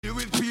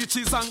with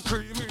peaches and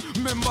cream.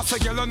 Remember say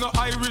girl no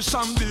Irish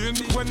and bean.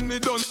 When me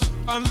done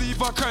and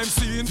leave a crime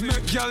scene,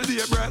 make girl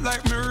day bright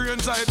like me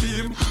range I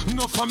beam.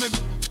 Enough of me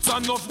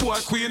enough boy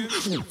queen.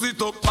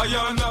 It up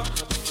Ayana,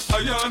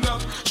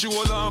 Ayana. She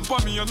hold on for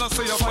me and I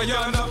say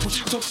Ayana.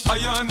 Push it up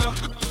Ayana,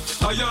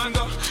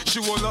 Ayana.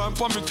 She hold on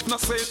for me and I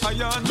say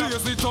Ayana.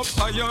 Raise it up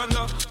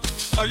Ayana,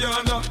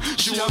 Ayana.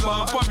 She hold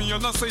on for me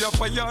and I say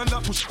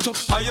Ayana. Push it up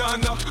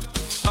Ayana,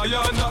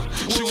 Ayana.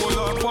 She hold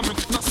on for me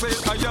and I say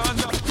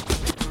Ayana.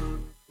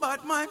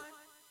 But man,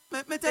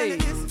 let me tell you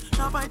this.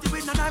 Now fight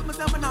with no knife,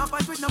 myself and now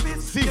fight with no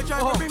fist. You try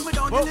to bring me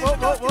down, you live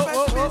without the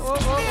best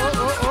fist.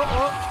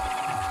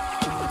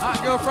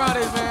 Hot Girl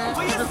Fridays, man.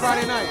 Every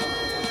Friday night.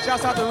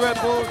 Shouts out to Red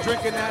Bull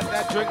drinking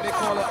that drink they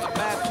call a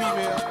bad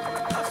female.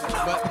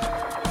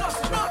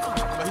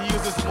 But he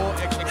uses a more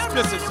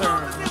explicit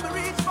term.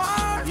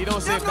 He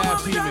don't say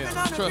bad female.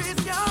 Trust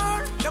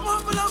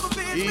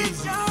me.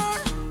 Easy.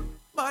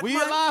 We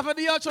alive at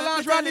the Ultra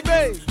Lounge, Rodney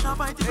Bay. Now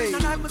fight with no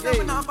knife, myself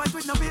and now fight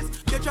with no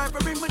fist. You try to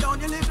bring me down,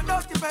 you live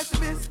without the best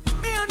fist.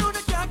 Me I know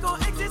that can't go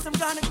exist, I'm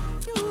gonna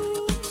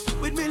you.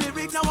 With me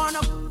lyrics I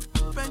wanna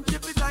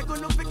friendship is like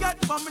gonna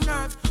forget from my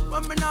nerves.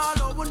 When me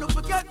all over, wanna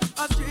forget.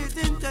 A street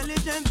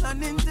intelligence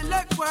and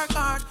intellect work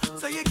hard.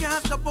 So you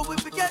can't stop what we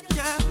forget,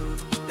 yeah.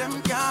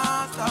 Them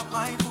can't stop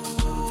my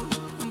food.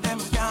 Them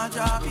can't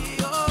drop me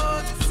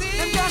out.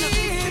 Them can't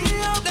beat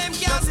me up. Them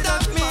can't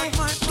stop me.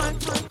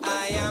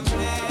 I am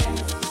blessed.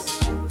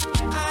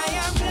 I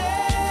am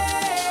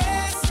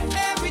blessed.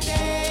 Every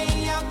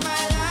day of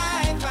my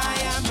life I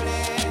am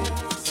blessed.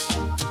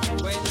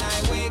 When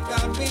I wake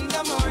up in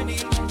the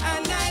morning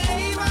and I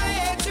lay my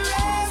head to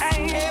rest.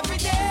 Every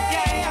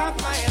day of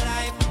my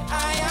life I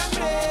am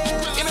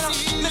blessed.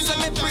 Listen,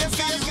 me pray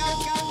for you.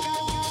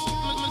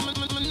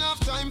 Enough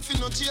time for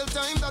no jail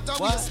time, that I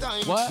waste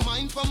time. What?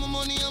 Mine for my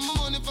money and my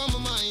money for my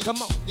mind.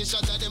 Come on. The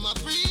shot of them are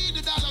free,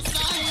 the dollar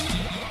sign.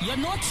 You're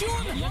not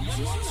tuned.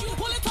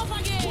 Pull it up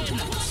again.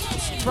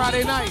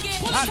 Friday night.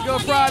 Hot Girl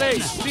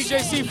Fridays. DJ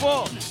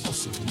C4.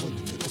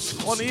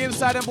 On the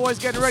inside, them boys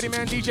getting ready,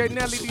 man. DJ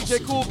Nelly, DJ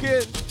Cool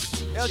Kid.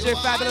 LJ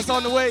Fabulous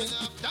on the way.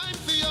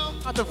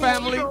 Out the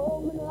family.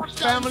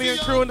 Family and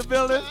crew in the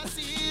building.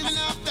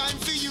 Enough time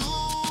for you.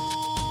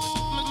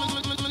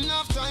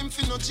 Enough time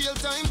for no jail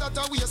time, that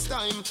I waste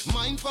time.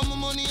 Mine for my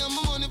money and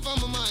my money for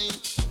my mind.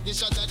 The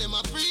shot of them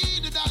are free,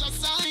 the dollar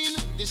sign.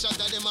 The shot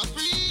of them are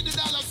free, the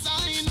dollar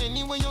sign.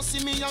 Anyway you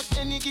see me at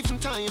any given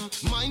time.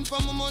 Mine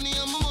for my money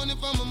and my money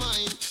for my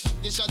mind.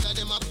 The shot of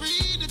them are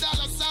free, the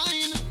dollar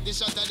sign. The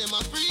shot of them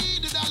are free,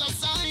 the dollar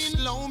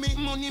sign. Low me,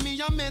 money me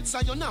your meds,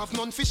 I don't have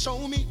none for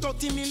show me.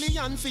 30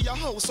 million for your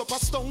house up a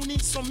stony.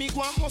 So me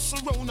go a hustle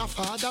round a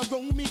father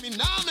round me. Me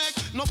nah make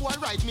no boy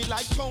ride me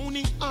like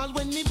pony. All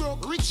when me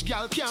broke, rich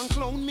gal can't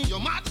clone me. You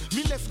mad?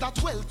 Me left that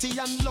wealthy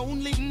and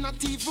lonely.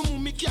 Not even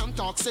mommy can't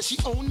talk, say she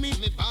own me.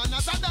 Me born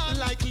as a dad,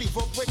 like live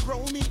up where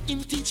grow me.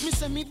 Him teach me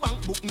say me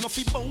bank book no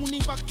fi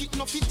bony. Back it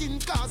no fit in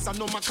cars and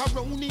no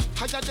macaroni.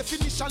 Higher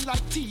definition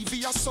like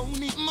TV or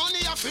Sony.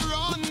 Money I fi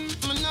run.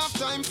 Me enough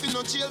time fi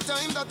no jail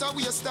time, that I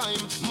waste time.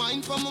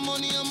 Mine for my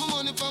money and my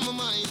money for my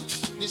mind.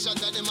 The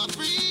shot of them are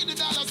free, the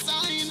dollar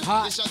sign.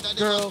 Hot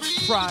Girl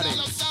Friday.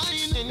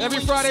 Every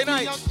Friday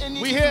night,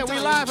 we here, we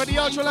live at the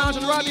Ultra Lounge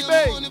in Rodney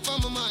Bay.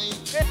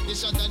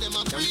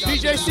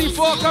 DJ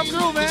C4, come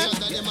through, man.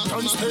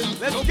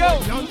 Let's go.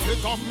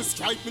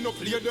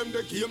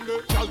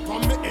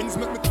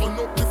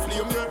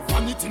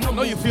 I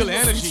know you feel the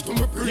energy.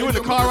 You in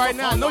the car right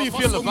now, I know you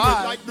feel the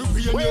vibe.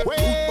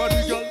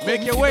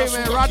 Make your way,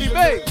 man, Rodney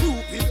Bay.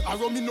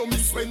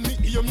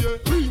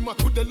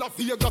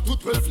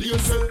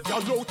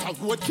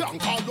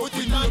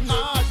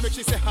 Make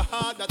she say ha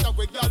ha, that a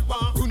way girl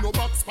want. You no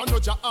box for no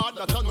jihad,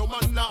 that a no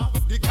man laugh.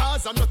 The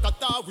cars are not a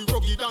tar, we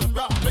rugged and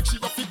rap. Make she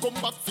have to come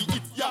back for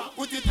it, yeah.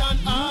 Put it on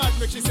hard,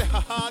 make she say ha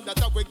ha, that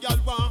a way girl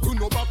want. You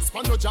no box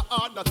for no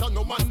jihad, that a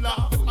no man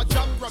laugh. A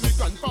jam from me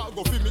grandpa,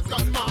 go for me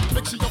grandma.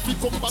 Make she have to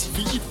come back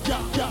for it,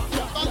 yeah, yeah,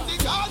 yeah. But the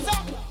Gaza,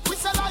 we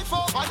say life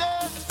over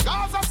there.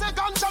 Gaza say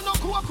ganja no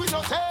coke we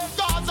no take.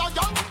 Gaza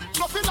young,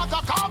 no feel like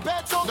a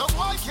carpet, so no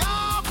boy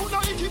can't put no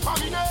icky for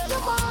me name.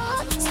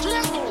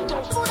 Straight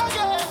food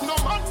again. No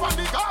man from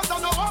the Gaza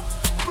no up.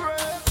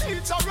 Great,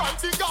 it's alright,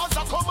 the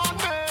Gaza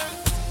commandment.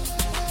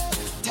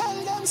 Tell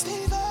them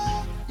Steve,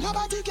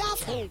 nobody can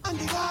fool on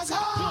the Gaza.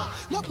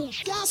 No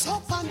push gas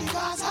up on the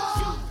Gaza.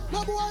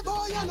 No boy,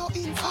 you no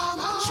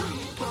informer.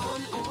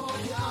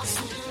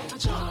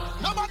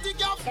 Nobody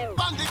can fool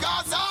on the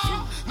Gaza.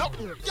 No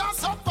push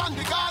gas up on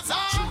the Gaza.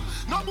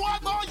 No boy,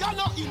 you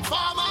no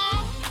informer.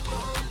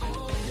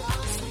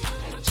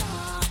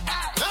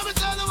 Let me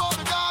tell you about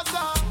the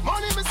Gaza.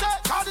 Money me say,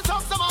 call the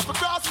top some of the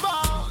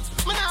crossbones.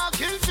 Me nah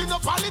kill for no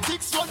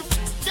politics, so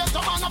get a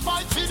man a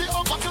fight for the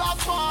upper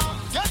class man.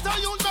 Get a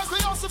youth make we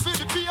hustle for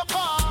the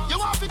paper. You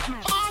want it,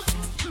 man,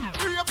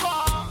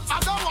 paper.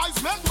 Otherwise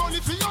make money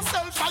for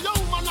yourself, and your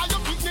woman and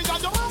your picnic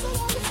and your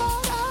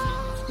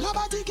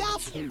nobody can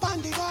f***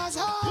 on the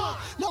Gaza.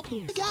 No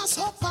gas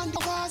up on the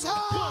Gaza.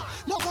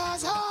 No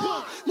Gaza.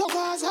 No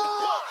Gaza.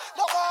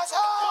 No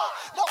Gaza.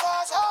 No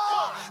Gaza.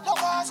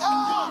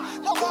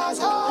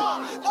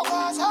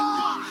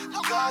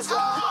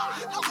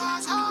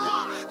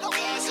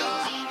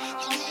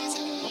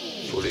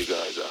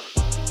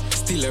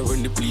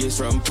 run the place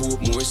from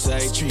Portmore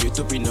side straight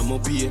up in my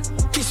bay.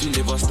 This will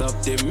never stop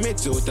them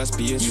meds out of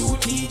space.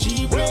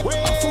 UTG block,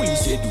 I fully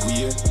said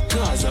we.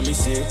 Cause I me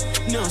say,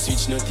 now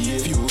switch not here.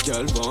 Few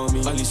girl want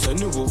me, Alisa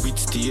know how it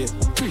stay.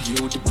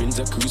 Pretty out the Benz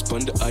a cruise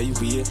on the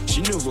highway.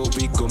 She know how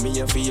we go, me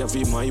have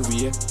it my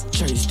way.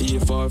 Try stay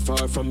far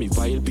from me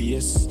vile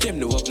base. Them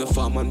know up no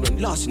farm and run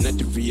lost in at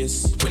the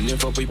race.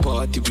 Whenever we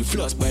party, we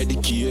floss by the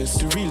case.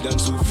 The real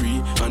dance so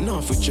free, and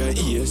off with your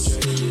ears.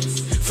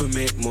 For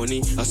make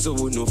money, I so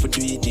we know for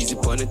do it easy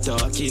upon the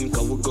talking.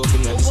 Cause we go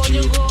in at the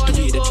street. The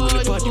way that you in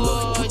the party, we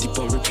have to put it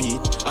on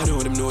repeat. I know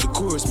them know the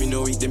chorus, me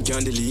know it, them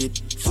can't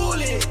delete.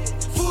 Fully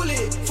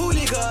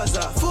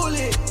Gaza,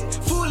 fully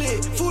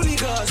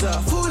Gaza,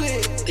 fully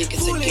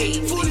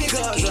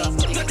Gaza.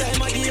 No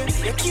time of day,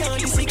 you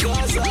can't see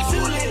Gaza.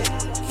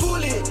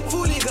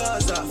 Fully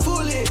Gaza,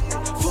 fully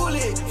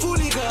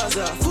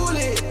Gaza,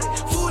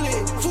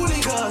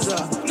 fully Gaza.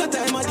 No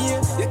time of day,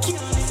 you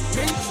can't.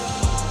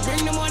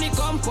 Bring the money,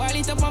 come, pile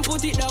it up and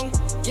put it down.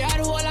 Yeah,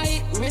 the whole of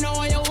it, me know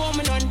what you want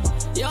me done.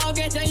 You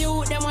get a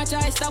youth, them a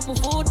try stop for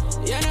food.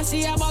 You know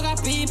see a bag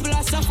of people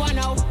a suffer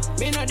now.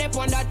 Me no dep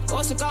on that,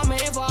 also call me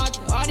effort.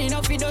 Hard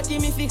enough you dirty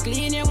me fi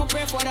clean, you mo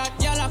pray for that.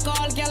 Y'all a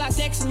call, y'all a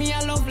text me, a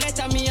love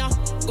letter me a.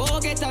 Go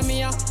get a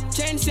me a,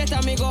 change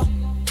setter me go.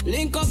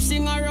 Link up,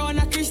 sing around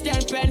a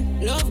Christian pen.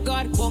 Love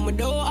God, but me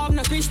don't have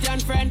no Christian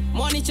friend.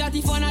 Money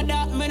chatty fun of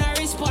that, me no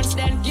response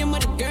then. Give me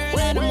the girl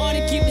and the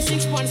money, keep the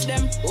 6 months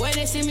them. When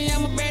they see me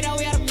and my brother,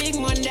 we are the big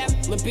man them.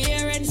 My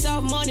parents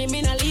have money,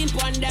 me no lean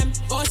pon them.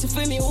 Also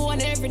for me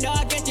own, every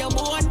dog get your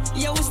bone.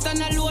 Yeah, we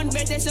stand alone,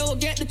 better so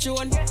get the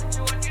tune.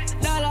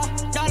 Dollar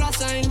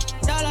sign,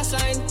 dollar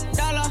sign,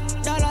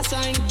 dollar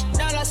sign,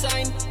 dollar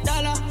sign,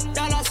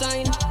 dollar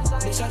sign.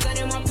 The shots of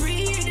them are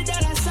pre the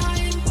dollar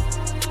sign.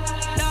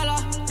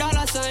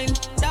 Dollar sign,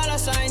 dollar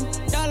sign,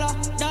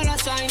 dollar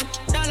sign,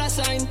 dollar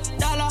sign,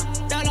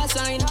 dollar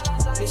sign.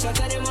 The shots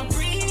of them are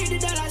pre the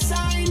dollar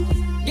sign.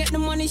 Get the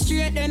money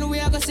straight, then we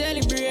are gonna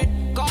celebrate.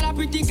 Call a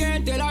pretty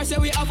girl, tell her say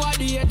we have a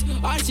date.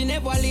 And she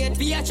never late,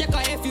 be a check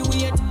her if you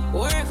wait.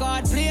 Work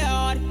hard, play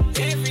hard,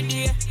 every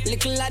day.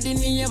 Little lad in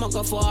me, I'm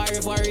go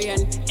forever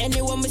rain.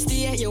 Anywhere me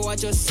stay, you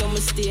watch us, so me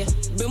stay.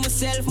 Be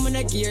myself, me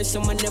no gear,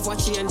 so me never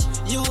change.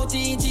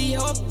 UTG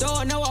up,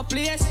 don't know a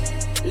place.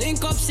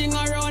 Link up, sing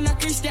around a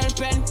Christian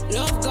pen.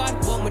 Love God,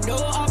 but me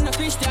don't have no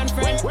Christian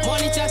friend.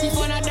 Money chatty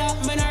fun of that,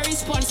 me no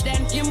response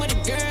then. Give me the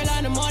girl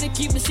and the money,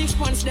 keep the 6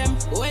 months them.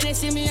 When they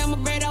see me and my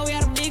brother, we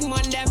are the big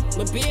man them.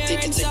 My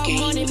parents have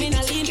money, me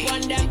no lean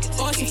on them.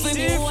 Also for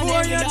me, one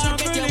every dog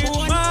get your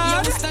bone.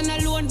 Yeah, we stand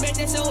alone,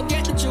 better so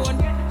get the tune.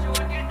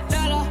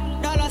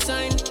 Dollar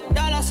sign,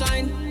 dollar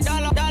sign,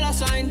 dollar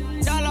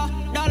sign, dollar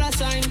sign, dollar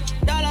sign,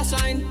 dollar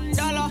sign,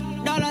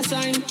 dollar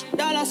sign,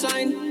 dollar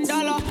sign,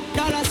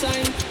 dollar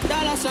sign,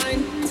 dollar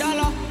sign,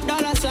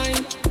 dollar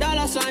sign,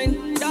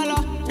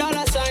 dollar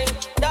sign,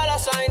 dollar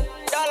sign,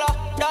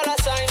 dollar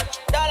sign,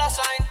 dollar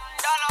sign.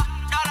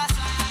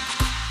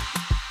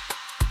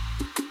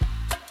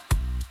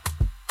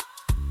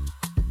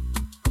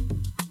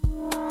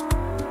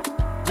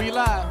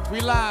 We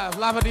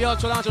live at the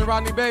Ultra Lounge in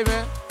Rodney Bay,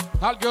 man.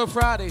 Hot Girl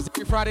Fridays,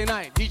 every Friday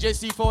night. DJ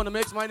C4 in the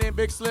mix. My name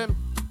Big Slim.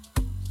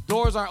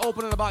 Doors are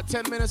open in about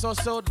 10 minutes or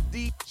so.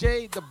 The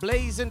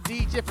blazing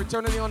DJ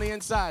fraternity on the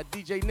inside.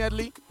 DJ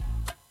Nedley,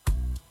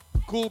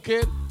 Cool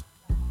Kid.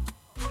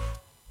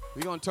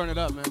 We gonna turn it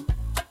up, man.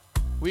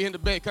 We in the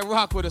Bay. Come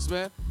rock with us,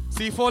 man.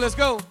 C4, let's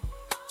go.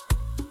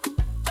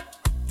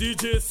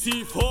 DJ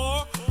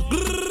C4.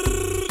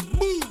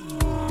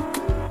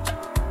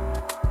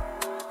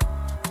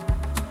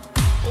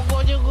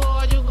 You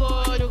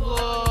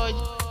good.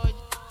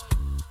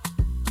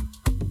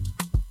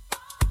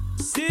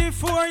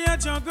 C4, you're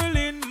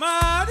juggling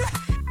mad.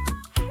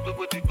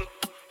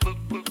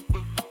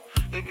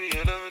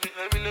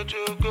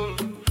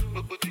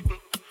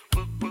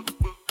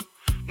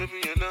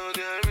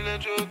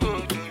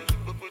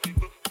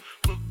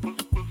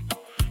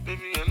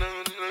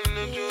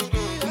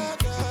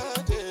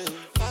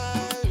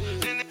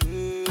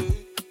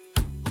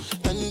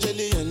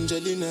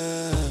 Angelina,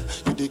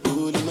 you the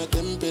cool in my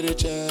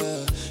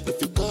temperature.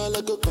 If you call,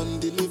 I go come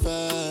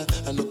deliver.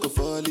 I no go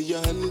fall in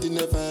your hand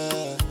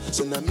never.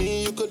 So now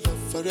me you could love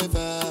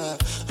forever.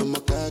 I'm a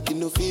cocky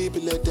no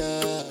feeble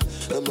letter.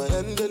 I'm a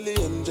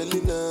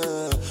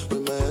Angelina,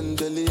 with my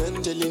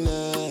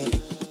Angelina.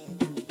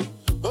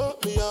 Oh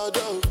me all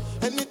down.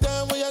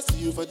 Anytime when I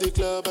see you for the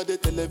club or the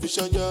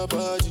television, your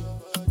body.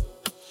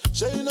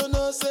 Sure you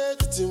know say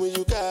the thing when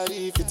you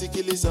carry 50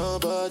 kill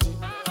somebody.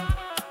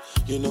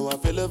 You know I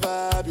feel a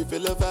vibe, you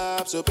feel a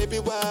vibe, so baby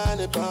whine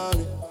about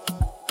me.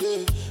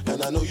 Yeah,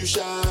 and I know you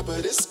shy,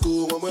 but it's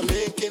cool when we're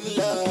making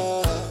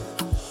love.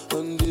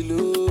 On the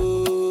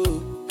low,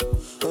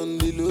 on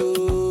the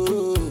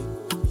low,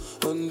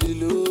 on the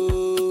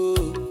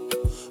low,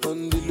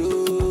 on the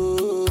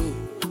low,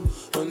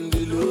 on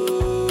the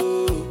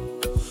low,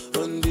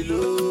 on the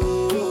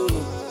low,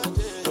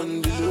 on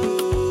the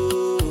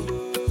low,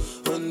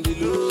 on the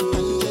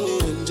low.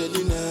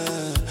 Angelina,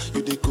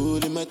 you the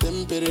cool in my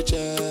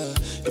temperature.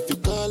 If you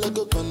call, I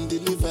go come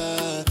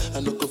deliver. I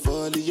no go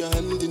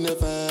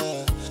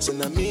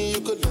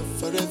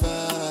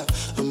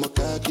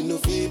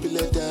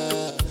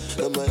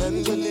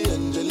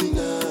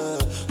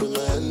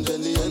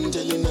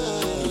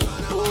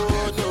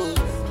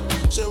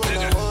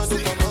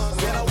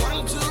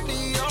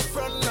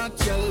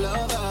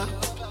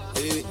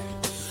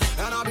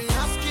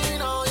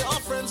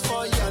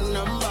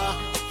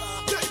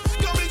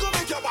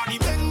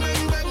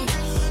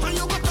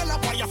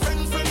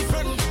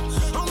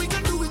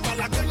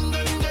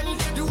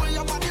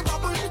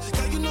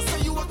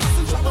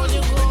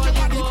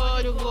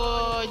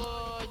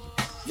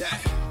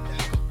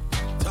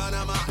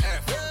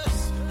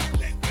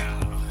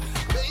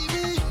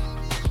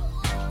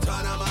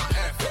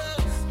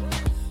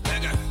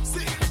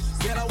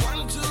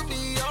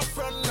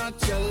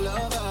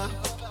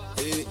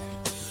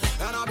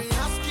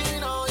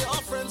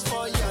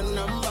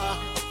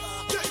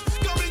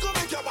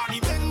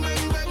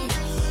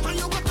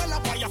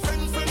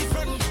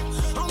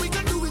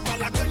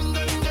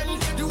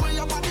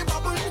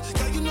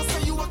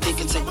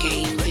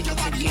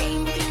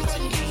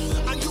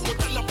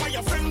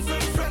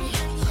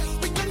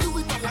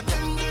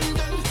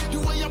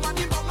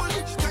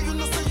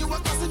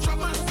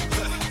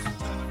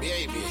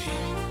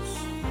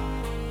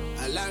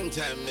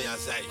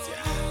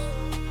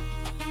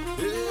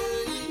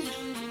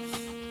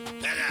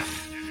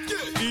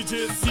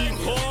DJ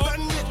C4.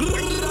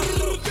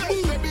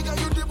 Baby girl,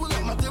 you dribble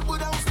like my dribble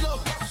down slow.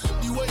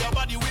 The way your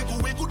body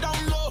wiggle down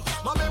low.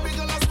 My baby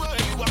girl, I swear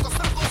you walk a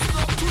step go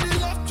slow. To the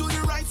left, to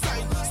the right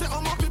side. Say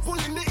all my people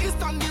in the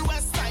east and the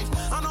west side.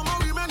 And all my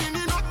women in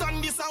the north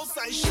and the south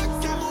side.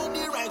 Shake your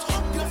body right,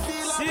 hope you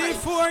feel alright.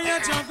 C4, you're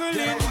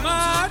juggling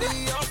mad.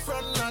 Your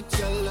friend, not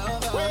your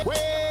lover.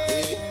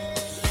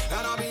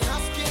 And I've been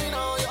asking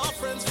all your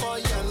friends for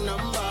your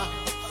number.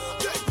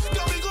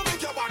 Girl, we go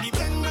make your body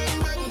bang,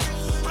 bang, bang.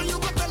 And you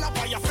go tell up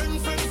all your friend.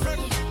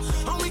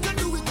 And we can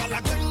do it all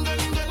again, then.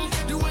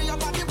 The way your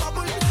body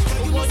bubble.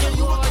 Girl, you know say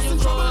you want us in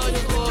trouble.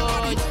 You make your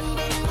body bang,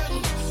 bang, bang.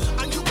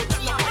 And you go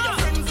tell up all your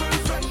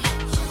friend.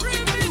 We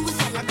can do it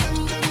all again,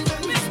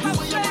 then. The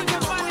way your body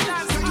bubble.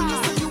 Girl, you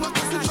know say you want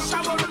us in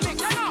trouble. What you go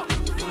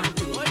continue?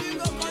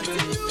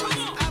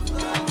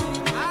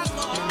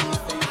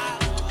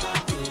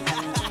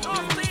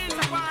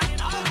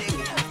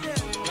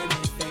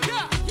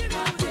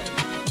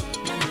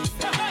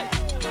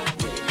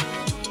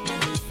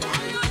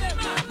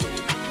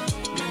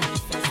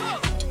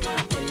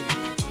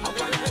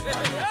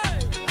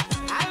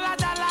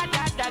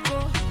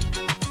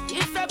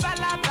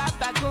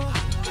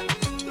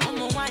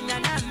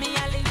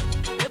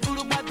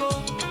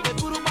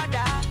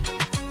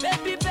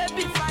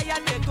 Baby, fire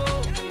they go.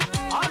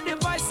 All the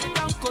boys sit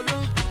down colo,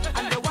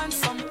 and they want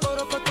some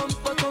porokotom.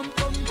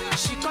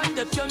 She con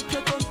the pium.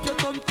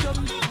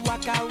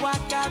 Waka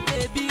waka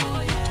baby,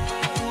 ooh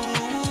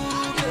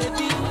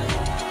baby,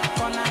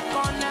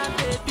 corner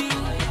baby.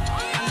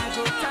 And I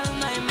go tell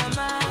my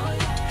mama,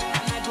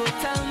 and I go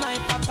tell my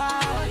papa,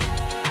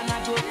 and I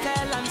go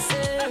tell am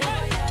say,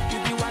 you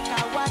be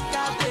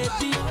waka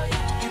baby,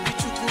 you be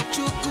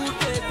chuku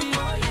baby.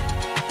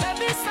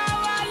 Baby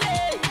sawale,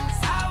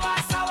 sawa.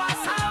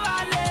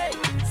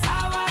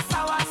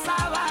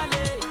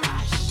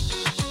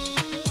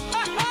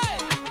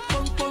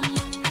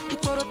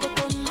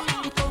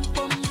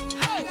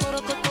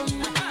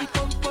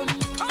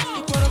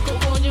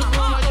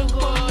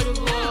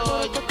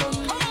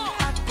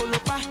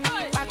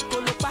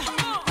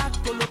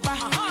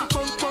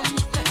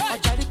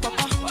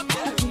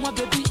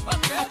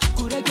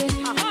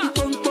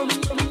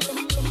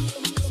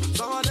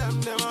 Some of them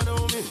never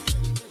know me.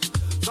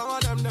 Some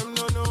of them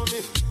don't know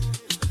me.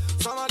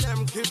 Some of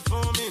them keep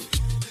for me.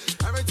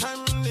 Every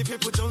time the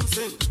people don't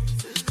sing.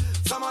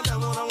 Some of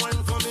them wanna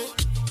wine for me.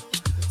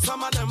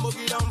 Some of them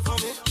boogie down for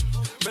me.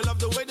 They love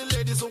the way the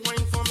ladies will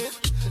wine for me.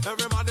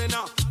 Everybody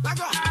now, like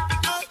a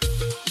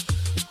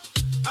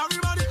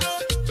everybody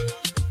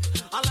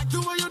I like the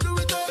way you do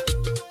it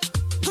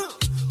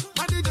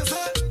I did just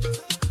say,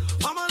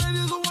 all my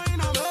ladies will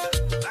wine on me.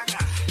 Like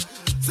a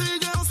see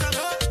girls said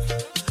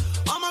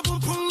I'm a boom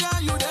boom, yeah,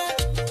 you there.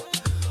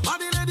 All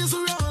the ladies who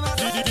run on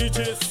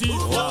DJ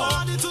C4.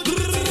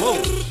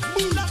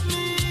 Love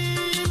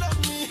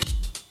me.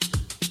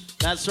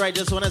 That's right,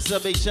 just want to say a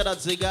big shout out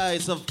to you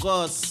guys, of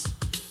course.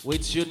 We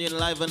tune in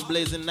live and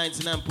blazing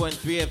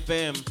 99.3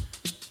 FM.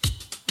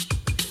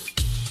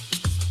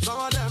 Some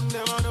of them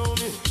never know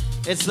me.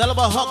 It's all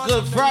about Hot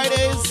Good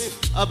Fridays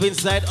up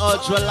inside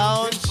Ultra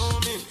Lounge.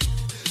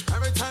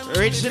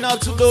 Reaching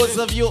out to those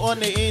of you on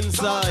the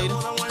inside.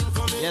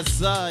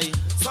 Yes, I.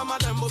 Some of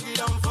them boogie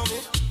down for me.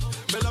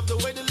 They love the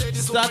way the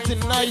ladies Starting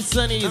nice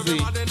and easy.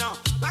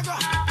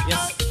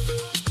 Yes.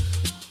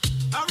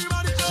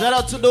 Shout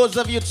out to those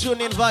of you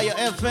tuning in via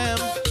FM.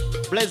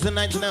 Blazing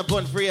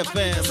 99.3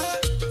 FM.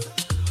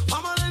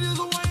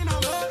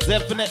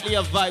 Definitely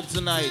a vibe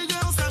tonight.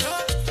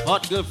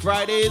 Hot Good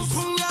Fridays.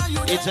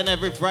 Each and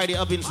every Friday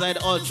up inside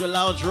Ultra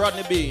Lounge.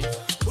 Rodney B.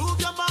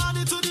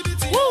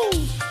 Woo!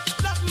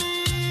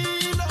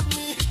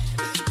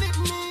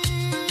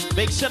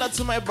 Big shout out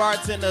to my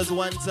bartenders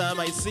one time.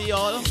 I see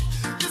y'all.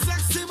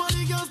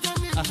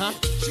 Uh-huh.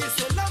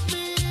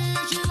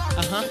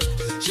 Uh-huh.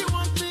 She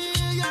want me,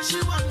 yeah,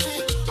 she want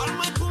me. All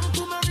my boom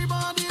boom,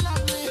 everybody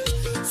love me.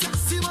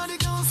 Sexy body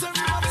girls,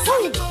 everybody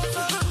sang go.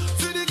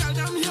 See the girl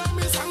them hear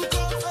me sang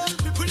go.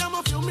 People them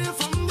a feel me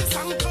from the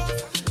sang go.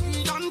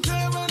 We don't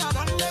care when I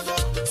don't let go.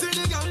 See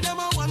the girl them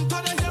a want to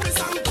hear me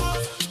sang go.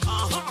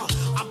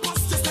 I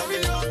bust the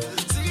stereo.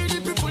 See the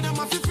people them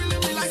a feel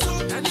me like so.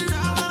 And the real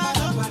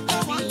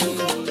I want to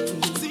go.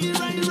 See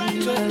right.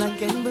 Girl, I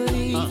can't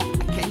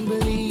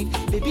believe,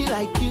 baby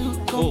like you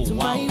come to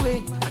my way.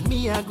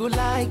 Me, I go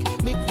like,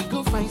 make we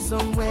go find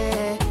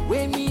somewhere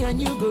where me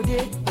and you go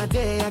there. Now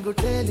there I go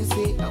tell you,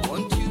 say I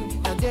want you.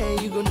 Now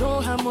there you go know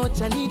how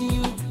much I need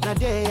you. Now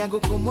there I go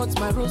come out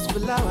my rose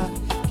flower.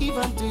 Give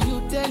them to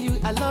you, tell you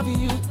I love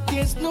you.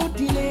 There's no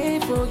delay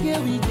for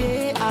here we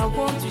day. I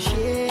want to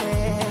share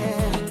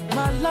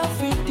my love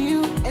with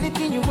you.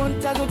 Anything you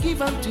want, I go give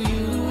them to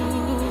you.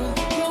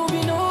 There will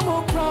be no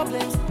more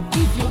problems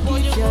if you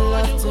give your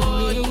love to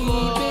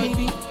me,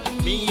 baby.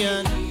 Me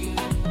and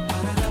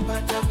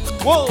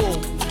whoa!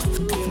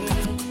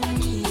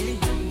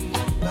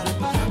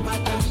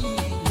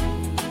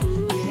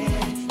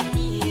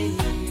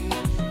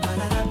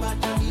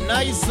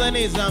 Nice and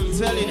easy, I'm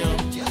telling you.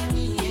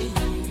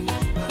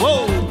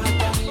 Whoa!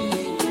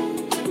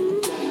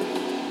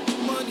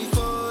 Money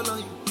fall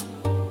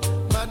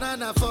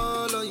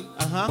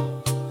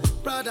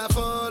Brother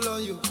fall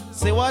on you.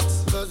 Say what?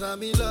 Cause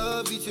I'm in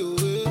love with you.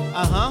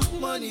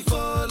 Money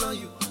fall on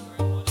you.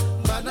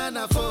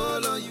 Banana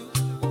fall on you.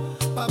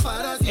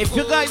 Paparazzi. If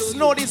you guys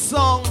know this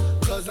song,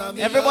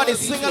 everybody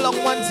sing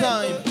along one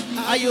time.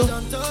 Are you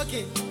done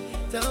talking?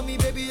 Tell me,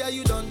 baby, are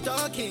you done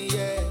talking?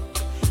 Yeah.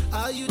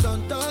 Are you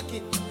done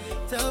talking?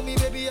 Tell me,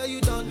 baby, are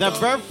you done talking? The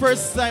very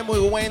first time we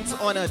went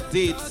on a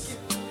date.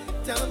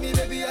 Tell me,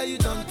 baby, are you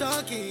done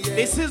talking? Yeah.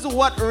 This is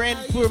what ran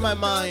through my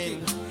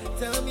mind.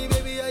 Tell me,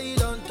 baby, are you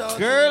done talking?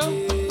 Girl,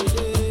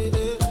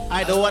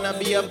 I don't wanna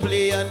be a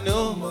player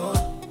no more.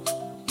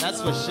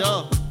 That's for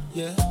sure.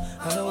 Yeah,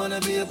 I don't wanna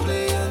be a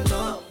player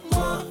no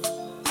more.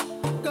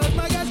 Cause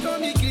my guys call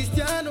me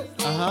Cristiano.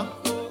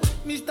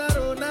 Mr.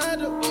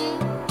 Ronaldo.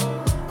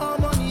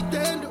 I'm on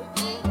Nintendo.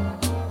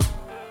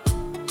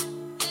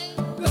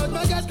 Cause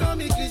my guys call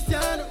me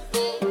Cristiano.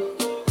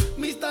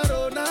 Mr.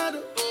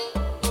 Ronaldo.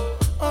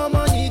 I'm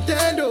on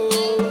Nintendo.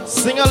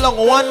 Sing along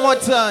one more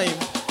time.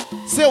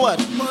 Say what?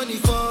 Money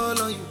fall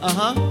on you.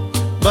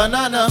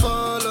 Banana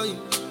fall on you.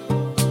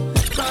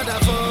 Brother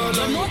fall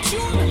on you.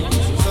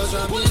 Cause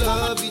I'm in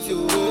love with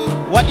you.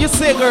 What you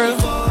say, girl?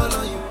 Fall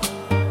on you.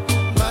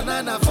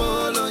 Banana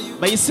fall on you.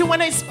 But you see,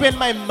 when I spend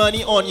my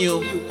money on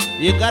you,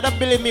 you gotta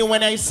believe me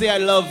when I say I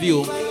love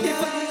you.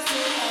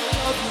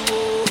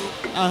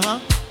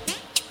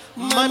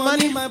 My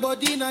money, my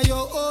body, now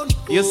your own.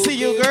 You see,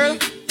 you girl?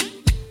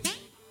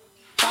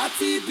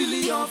 30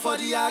 billion for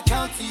the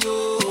account,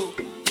 yo.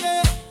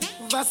 Yeah.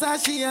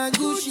 Versace and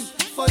Gucci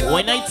for your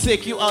when I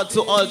take you out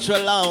to Ultra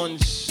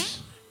Lounge.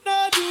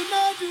 No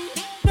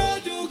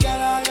do,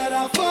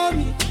 gotta for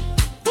me.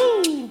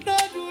 Woo. No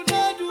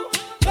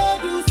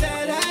do,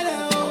 say that,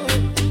 oh.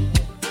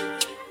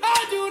 No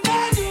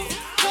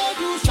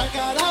do,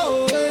 shakara,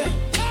 oh.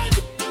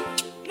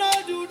 No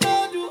do,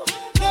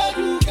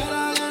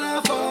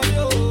 gotta for me,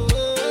 oh.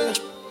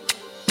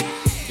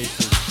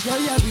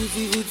 You're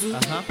beautiful too.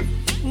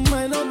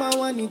 My number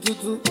one in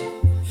tutu.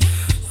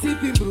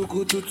 Sipping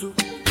bruku tutu.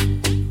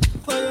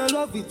 For your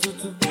love it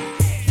tutu.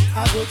 I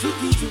go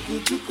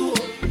chuku.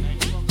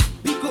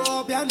 Biko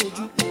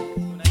obianuju.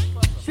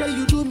 Say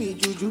you do me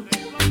juju.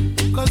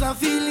 Cause I'm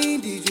feeling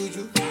the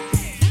juju.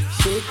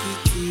 Shake it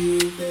to you.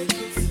 Take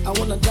it. I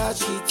wanna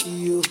dash it to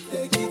you.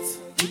 Take it.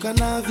 You can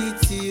have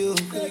it to you.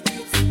 Take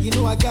it. You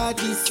know I got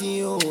this in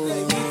you.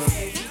 Take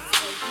it.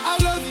 I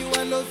love you.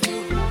 I love you.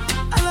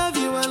 I love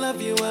you. I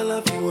love you. I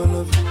love you. I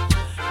love you.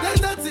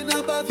 There's nothing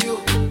above you.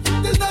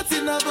 There's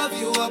nothing above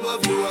you,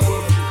 above you,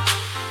 above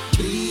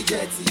you.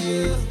 Bridget,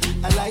 you.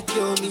 I like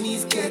your mini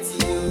skirt,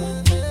 you.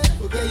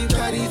 Okay, you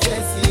carry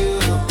dress, you.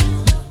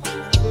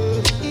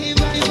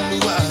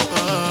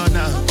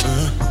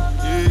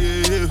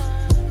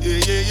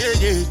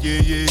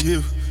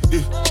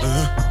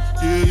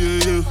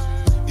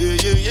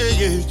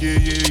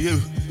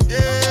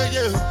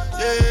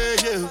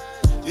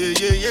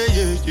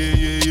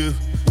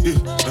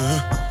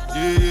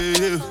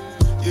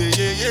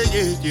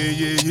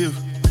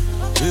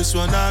 This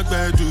one I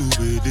better do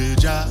with the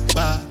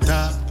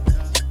jabata.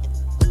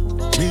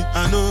 Me,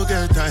 I no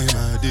get time,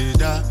 I did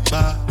that,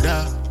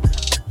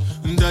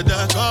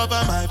 Dada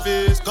cover my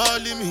face,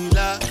 calling me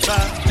la, ba,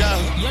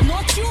 You're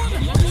not tuned.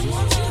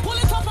 Pull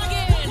it up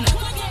again.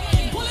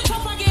 Pull it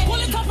up again. Pull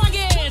it up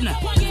again.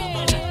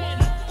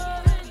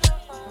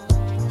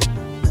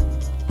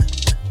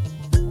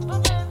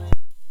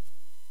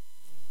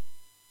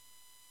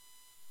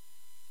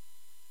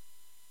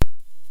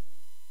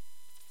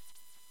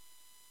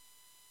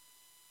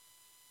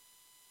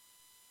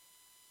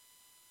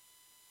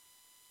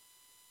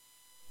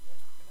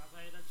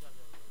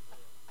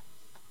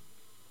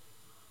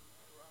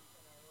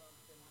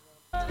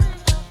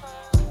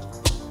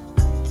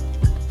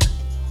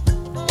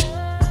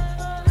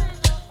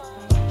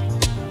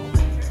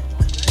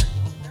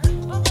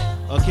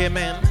 Okay,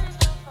 man.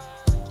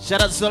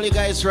 Shout out to all you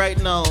guys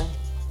right now.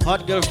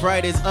 Hot Girl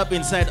Fridays up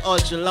inside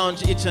Ultra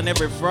Lounge each and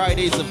every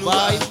Friday is a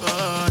vibe.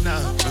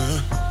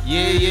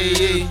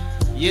 Yeah.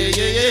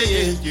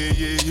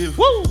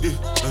 Woo!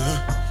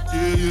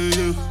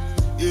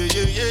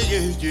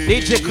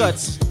 DJ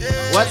Cuts,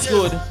 what's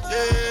good?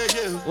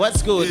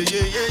 What's good?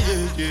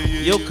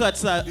 Yo,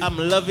 Cuts, I'm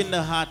loving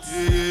the hot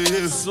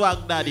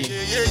swag daddy.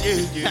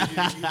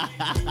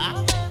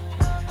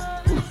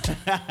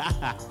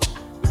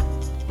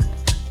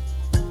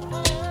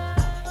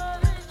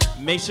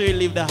 Make sure you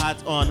leave the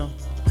hat on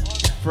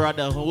for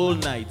the whole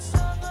night.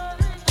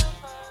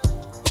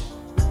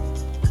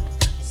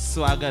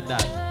 Swagger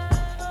that.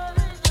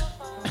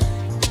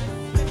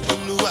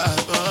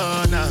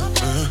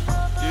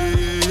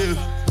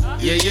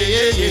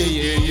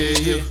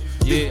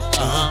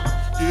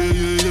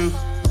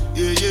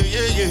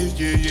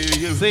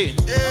 See.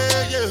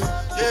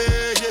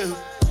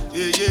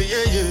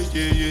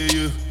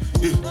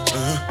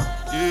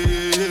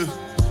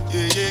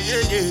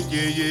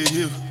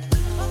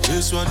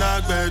 This one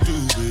I better do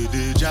with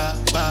the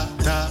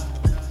jabata.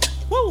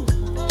 Woo!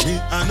 Me,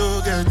 I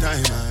no get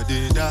time, I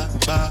did that,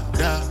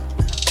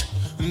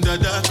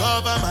 Dada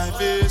cover my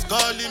face,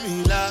 calling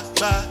me la,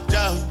 ba,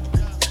 down.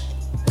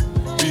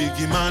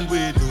 Biggie man, we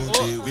know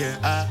they wear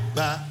a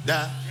bada.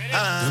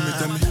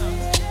 Tell me,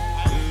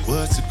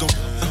 what's it gon'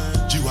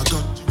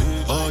 G-Wagon,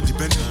 all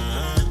depend.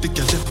 They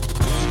can them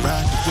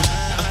ride the whip.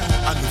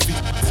 I know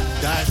feet,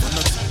 die for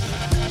nothing.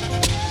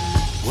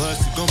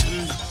 What's it gon'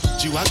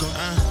 G-Wagon,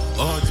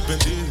 all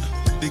depend.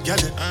 They can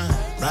them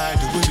ride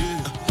the whip.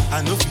 I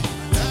know feet,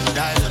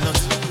 die for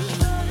nothing.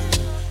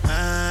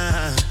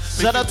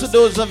 Shout out to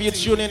those of you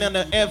tuning in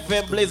the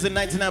FM, Blazing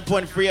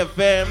 99.3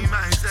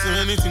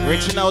 FM.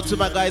 Reaching out to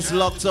my guys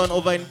locked on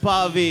over in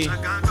Pavi.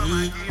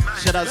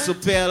 Shout out to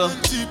Pel,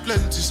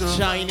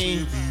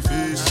 Shiny,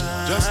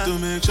 just to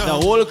make sure the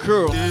whole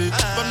crew.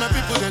 But my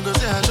people can go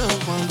say, I know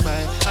one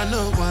buy, I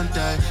know one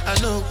die, I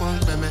know one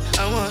payment.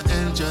 I want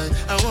enjoy,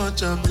 I want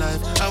job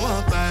life, I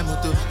want buy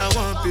motor, I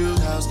want build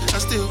house, I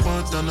still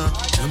want to know.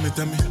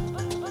 Tell me.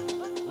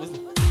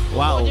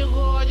 Wow.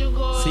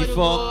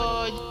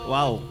 C4.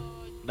 Wow.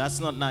 That's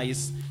not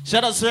nice.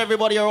 Shout out to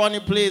everybody around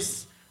the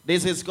place.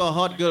 This is called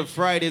Hot Girl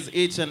Fridays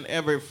each and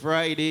every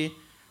Friday.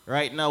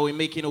 Right now we're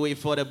making way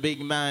for the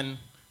big man,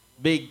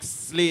 Big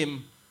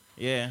Slim.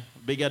 Yeah,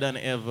 bigger than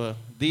ever.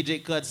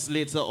 DJ Cuts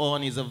later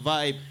on is a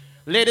vibe.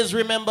 Ladies,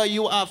 remember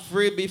you are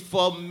free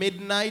before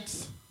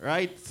midnight.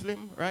 Right,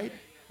 Slim? Right?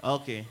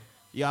 Okay.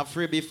 You are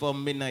free before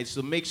midnight.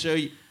 So make sure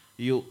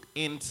you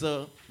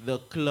enter the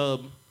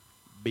club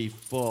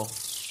before.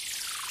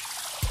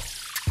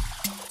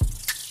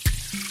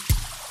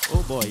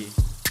 Oh boy.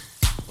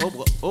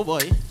 Oh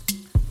boy.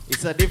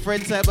 It's a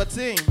different type of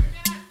thing.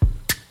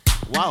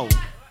 Wow.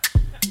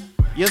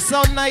 You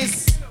sound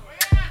nice.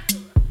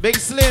 Big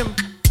Slim.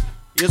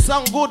 You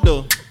sound good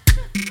though.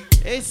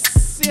 Hey,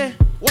 see,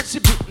 what's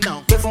your beat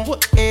now? Whoa.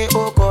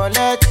 Hold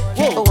on.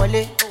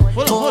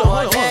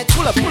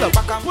 Pull up.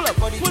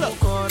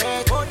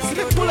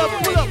 Slim, pull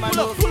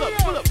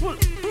up.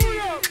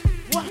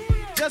 What?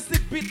 Just the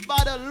beat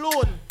by the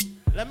alone.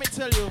 Let me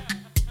tell you.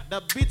 The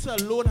beat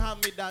alone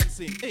have me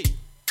dancing.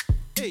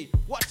 Hey,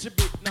 watch your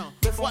beat now.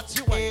 Watch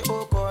your way.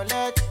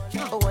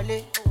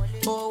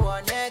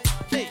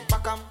 Hey,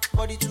 back am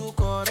body too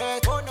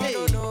correct. Oh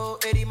no,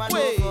 Eddie man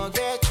don't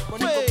forget.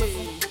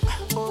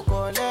 Oh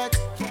collect,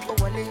 oh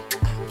wale,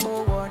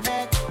 oh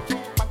one-neck.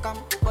 Back am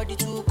body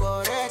too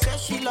correct. Say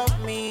she love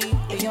me,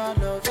 and you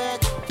love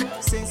it.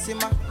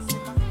 Sensima,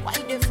 why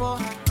they for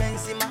her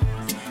Benzema?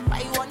 Why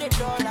you want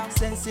 $1?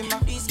 Sensima,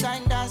 this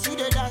kind dance you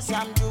the dance.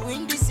 I'm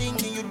doing the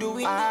singing, you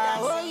doing the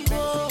dance.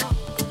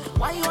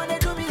 Why you wanna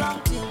do me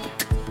wrong thing?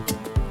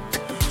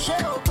 She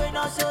open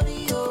up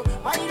sorry yo.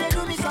 Why you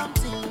do me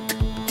something?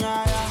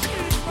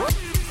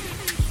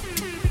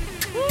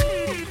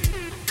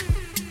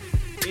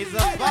 It's a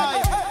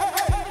vibe.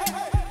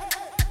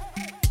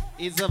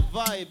 It's a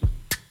vibe.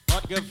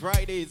 Hot Girl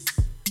Fridays.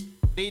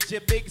 DJ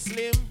Big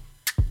Slim.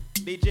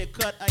 DJ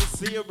Cut, I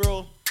see you,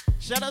 bro.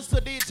 Shout outs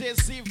to DJ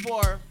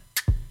C4.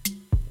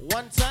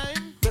 One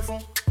time.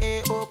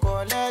 Oh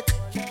collect,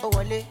 oh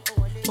wale,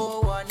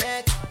 oh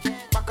one-neck.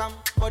 Back am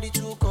body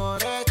too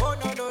correct. Oh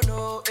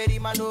no, Eddie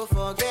man don't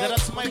forget. Shout out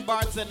to my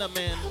bartender,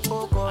 man.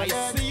 I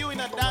see you in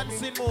a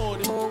dancing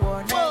mode.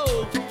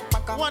 Whoa.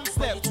 One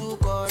step, two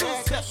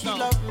step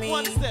now.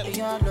 One step,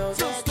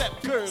 two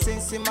step, girl.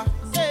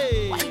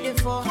 Hey. Why they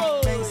for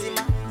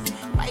Benzema?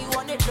 Why you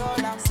want $1?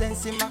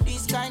 Sensima,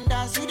 this kind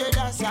dance you the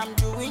dance. I'm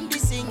doing the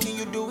singing,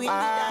 you doing the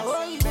dance.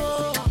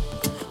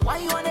 Why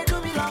you wanna do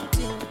me long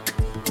thing?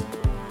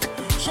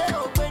 She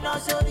open up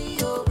sorry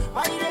yo.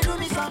 Why they do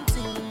me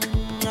something?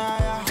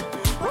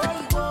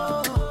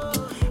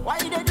 Why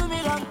they do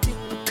me long thing?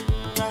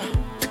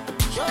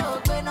 She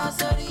open up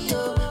sorry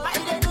yo. Why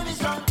they do me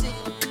something?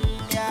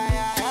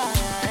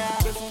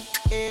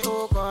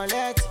 Oh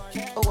collect,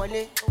 oh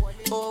wale,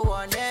 oh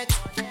one-neck.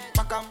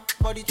 Back am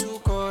body too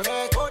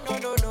correct. Oh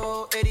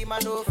no, Eddie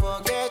man don't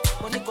forget.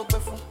 Money go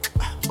perfume.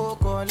 Oh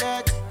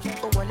collect,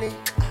 oh wale,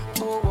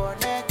 oh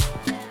one-neck.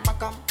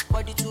 Back am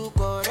body too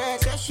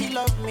correct. Say she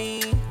love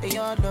me, and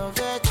you love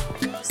it.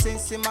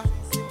 Sensima,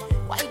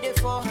 why they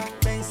for her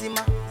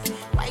Benzema?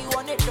 Why you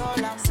want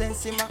 $1?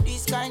 Sensima,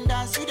 this kind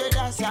dance you the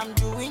dance. I'm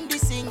doing the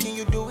singing,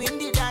 you doing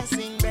the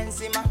dancing.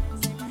 Benzema,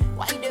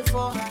 why they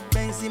for her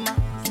Benzema?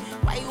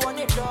 Why you want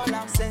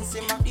 $1?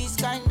 Sensima, this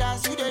kind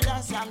dance you the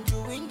dance. I'm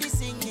doing the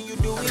singing, you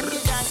doing the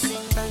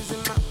dancing.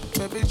 Benzema,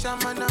 baby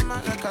chama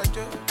nama like a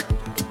joke.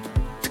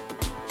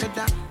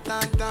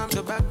 Damn,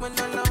 the back when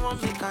all I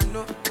want me can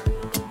know.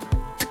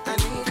 I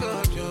need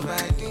go to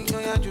body, go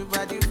ya to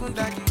body, fun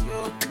daddy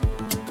yo.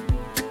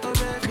 Oh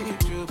baby,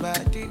 to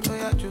body, go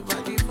ya to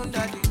body, fun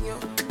daddy yo.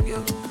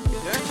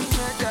 Learning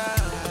meta,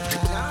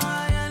 Shama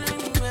ya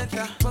learning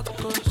meta,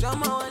 Boko,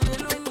 Shama wa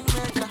learning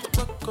meta,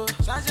 Boko,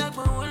 Shasha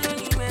kwa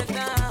learning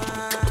meta,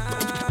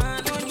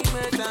 learning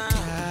meta,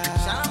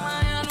 Shama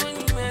ya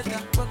learning meta,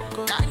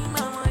 Boko, Daddy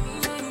mama ni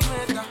learning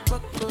meta,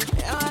 Boko,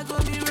 yeah I go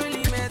be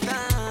really meta.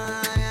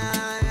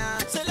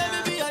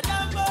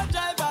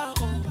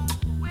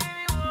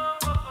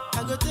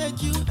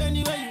 Take you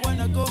anywhere you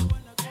wanna go.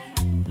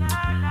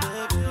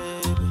 Baby.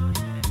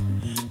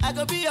 I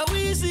go be your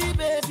Weezy,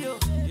 baby.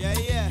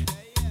 Yeah.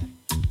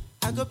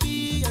 I go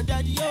be your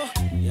daddy, yo.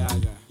 Yeah.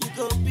 You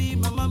go be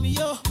my mommy,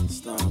 yo.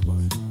 Star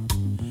boy.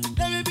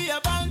 Let me be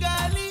a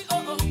Bengali,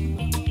 oh.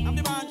 I'm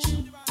the bunch.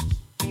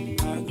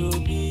 I go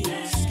be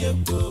a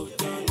scapegoat,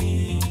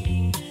 Tony.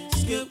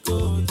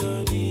 Scapegoat,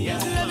 Tony.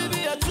 Let me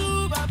be a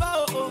true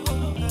baba, oh.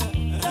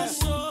 That's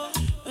so.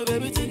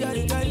 Baby,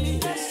 Tigari,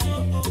 that's so.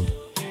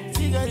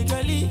 Tigari,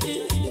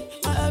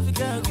 my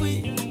African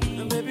queen.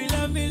 Baby,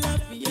 love me,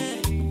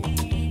 yeah.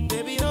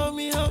 Baby, hold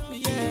me,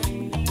 yeah.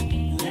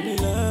 Let me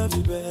love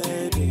you,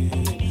 baby.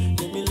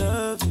 Let me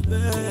love you,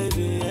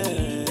 baby,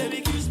 yeah.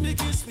 Baby, kiss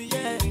me,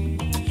 yeah.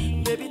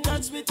 Baby,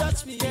 touch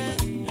me, yeah.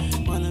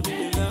 Wanna be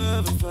your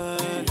lover for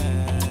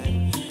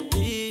life.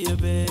 Be your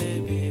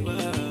baby, wow.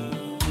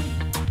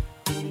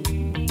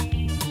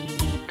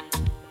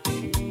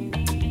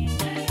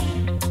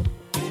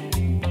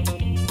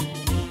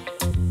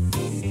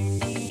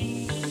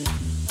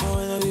 I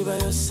wanna be by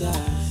your side.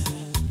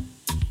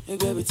 And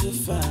baby, to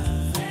fly.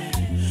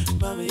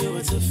 Mommy, you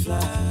were to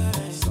fly.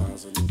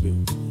 Stars on the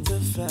bill. To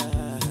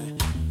fly.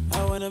 I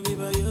wanna be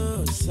by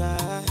your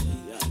side.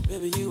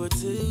 Baby, you were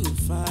too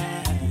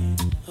fine.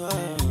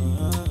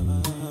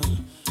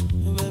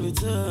 Baby,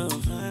 too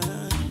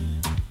fine.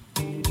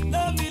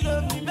 Love me,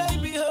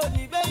 baby, hold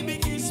me, baby,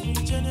 kiss me,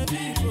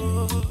 Genevieve.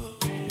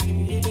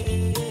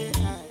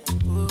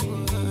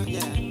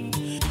 Yeah.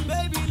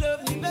 Baby,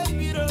 love me,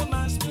 baby,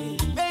 romance me,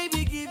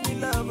 baby, give me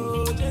love,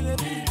 oh,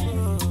 Genevieve.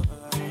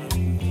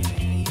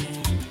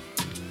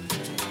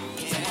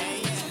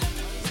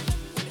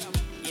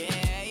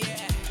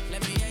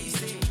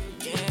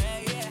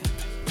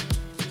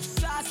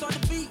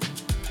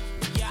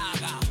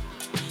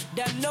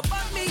 Them no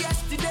bought me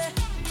yesterday.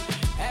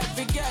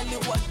 Every girl you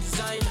was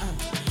designer.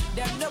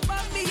 Them no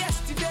bought me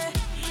yesterday.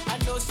 I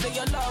know say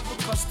your love will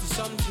cost you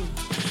something.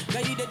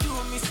 Now you they do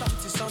me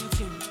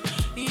something.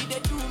 You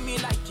they do me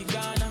like you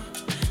gonna.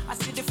 I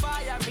see the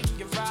fire in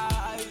your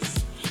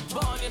eyes,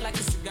 burning like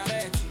a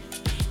cigarette.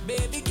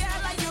 Baby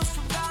girl, are you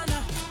from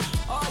Ghana?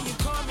 Or you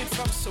coming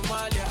from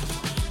Somalia?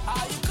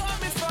 Are you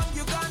coming from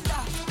Uganda?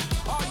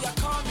 Or you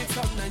coming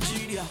from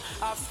Nigeria?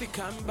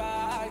 African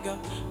bagger.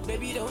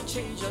 Baby, don't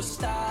change your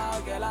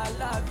style, girl. I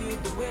love you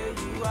the way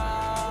you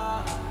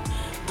are,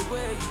 the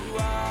way you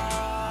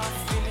are.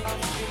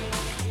 I'm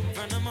feeling.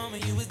 From the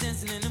moment you was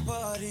dancing in the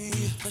party,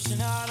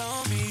 pushing out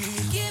on me,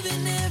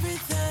 giving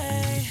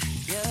everything,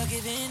 you're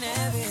giving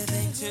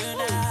everything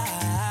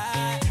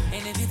tonight.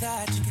 And if you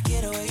thought you could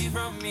get away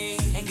from me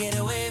and get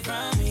away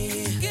from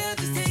me, girl,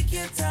 just take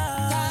your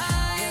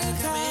time. You're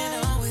coming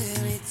on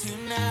with me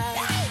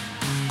tonight.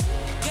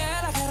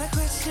 Girl, I got a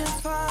question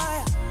for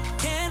you.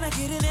 Can I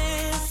get an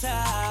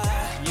answer?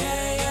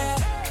 Yeah.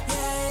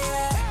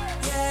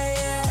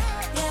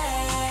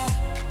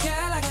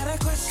 Girl, I got a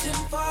question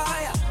for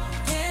you.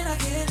 Can I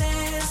get an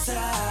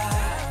answer?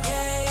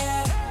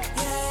 Yeah.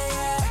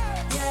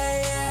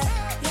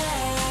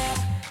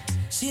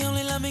 She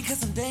only love me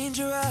 'cause I'm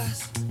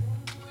dangerous.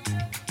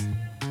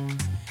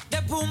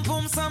 That boom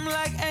boom sound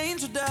like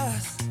angel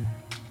dust.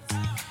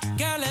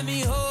 Girl, let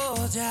me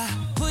hold ya.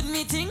 Put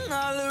me ting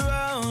all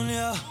around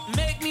ya.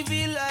 Make me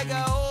feel like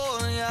I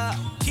own ya.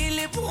 Kill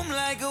it boom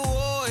like a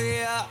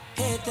warrior.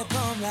 Hit the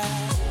boom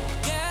like.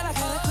 Girl, I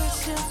got a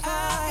question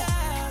for ya.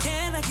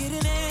 Can I get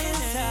an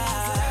answer?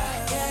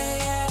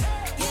 Yeah.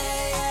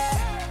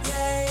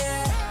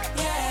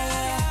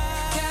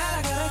 Girl,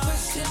 I got a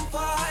question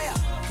for ya.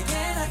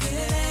 Can I get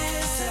an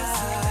answer?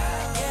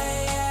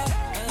 Yeah.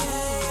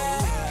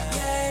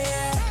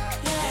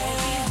 Let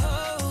me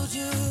hold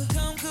you.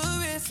 Come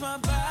caress my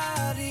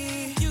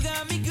body. You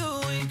got me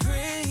going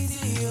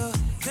crazy. Oh.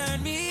 Turn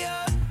me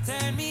up.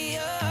 Baby,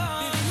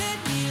 let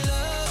me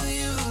love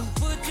you.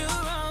 Put your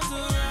arms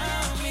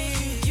around me.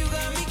 You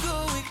got me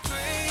going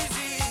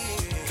crazy.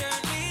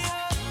 Turn me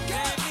up.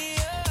 Let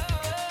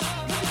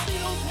me see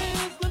those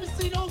hands. Let me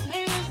see those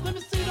hands. Let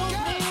me see those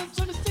hands.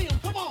 Let me see them.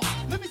 Come on.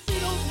 Let me see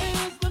those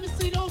hands. Let me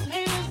see those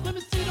hands. Let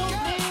me see those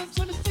hands.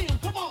 Let me see them.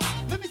 Come on.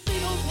 Let me see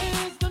those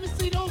hands. Let me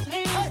see those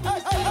hands. Let me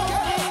see those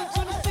hands.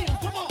 Let me see them.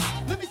 Come on.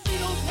 Let me see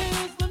those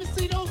hands. Let me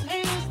see those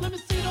hands. Let me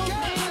see those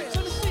hands.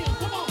 Let me see them.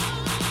 Come on.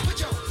 Put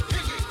your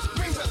pinky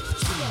rings up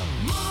to the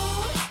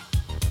moon.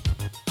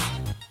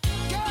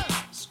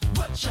 Girls,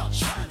 what y'all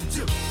trying to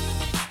do?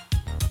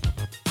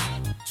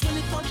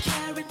 24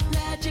 karat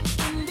magic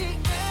in the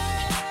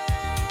air.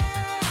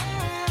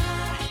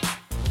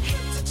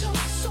 Head to toe,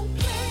 so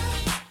clear.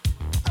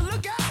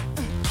 Look out!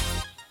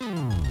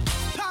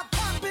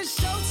 Pop, it's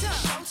showtime.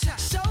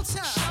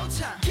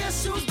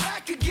 Guess who's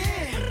back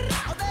again?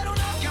 Oh, they don't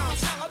know. Gone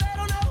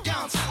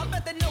tell. I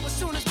bet they know as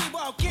soon as we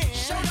walk in.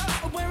 Showed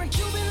up. I'm wearing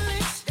Cuban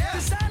links,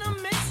 designer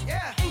mix,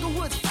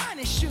 Inglewood's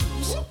finest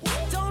shoes.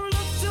 Don't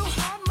look too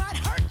hard, might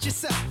hurt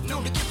yourself.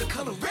 Known to give the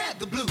color red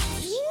the blues.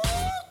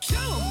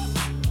 Kill 'em.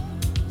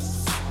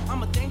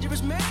 I'm a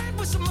dangerous man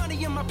with some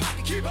money in my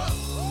pocket. Keep up.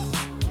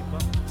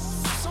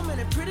 So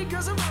many pretty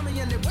girls around me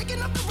and they're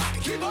waking up the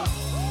rocket. Keep up.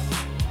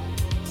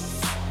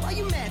 Why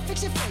you mad?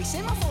 Fix your face.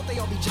 Ain't my fault they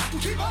all be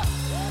jocking. Keep up.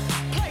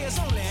 Players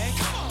only.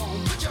 Come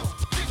on, put your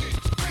pinky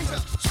rings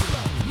up to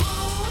the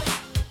moon.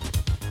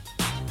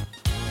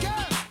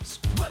 Girls,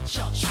 what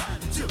y'all trying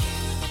to do?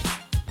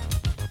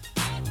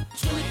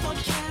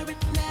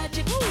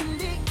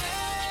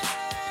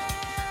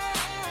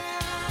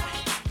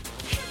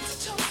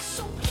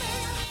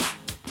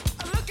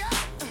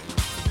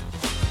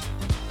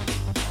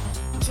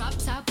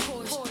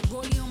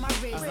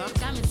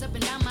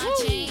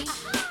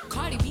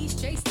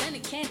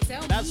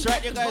 That's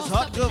right, you guys.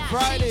 Hot Good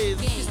Fridays.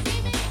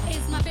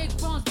 It's my big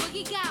bronze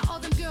boogie got all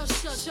them girls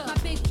shook. My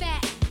big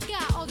fat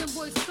got all them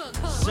boys cook.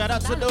 Shout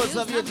out to those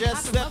of you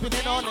just stepping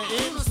in on the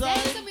inside.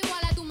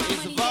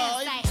 It's a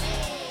vibe.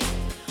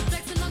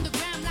 Flexing on the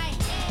ground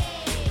like,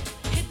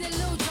 hit the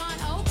Lil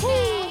Jon,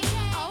 okay.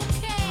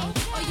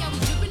 Oh yeah, we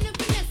dripping and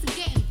finesse and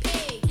getting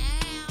paid.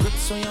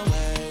 Grips on your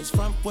ways,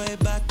 front way,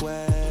 back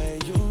way.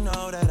 You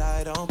know that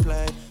I don't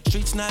play.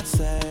 Streets not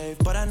safe,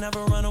 but I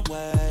never run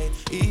away,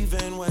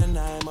 even when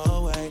I'm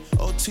away.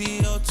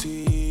 OT,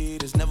 OT,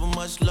 there's never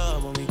much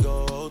love when we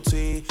go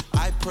OT.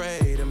 I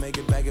pray to make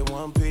it back in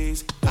one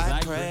piece.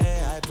 I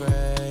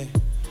pray.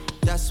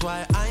 That's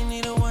why I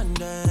need a one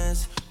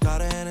dance.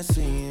 Got a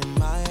Hennessy in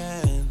my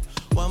hand.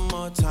 One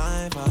more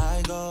time before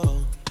I go.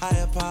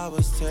 Higher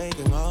powers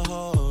taking a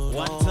hold.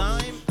 One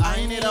time,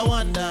 I need a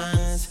one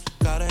dance.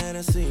 Got a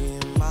Hennessy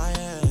in my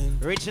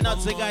hand. Reaching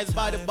out to you guys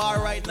by the bar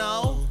right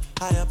now.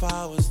 Higher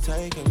powers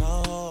taking a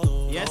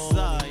hold. Yes,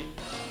 I.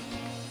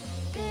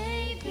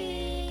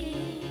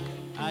 Baby,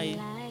 I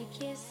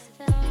like it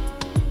so.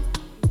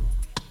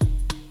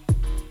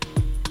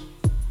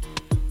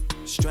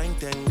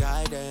 Strength and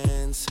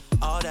guidance,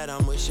 all that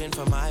I'm wishing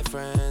for my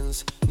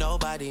friends.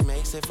 Nobody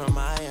makes it from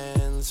my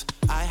ends.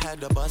 I had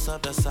to bust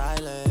up the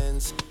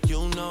silence.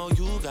 You know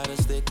you gotta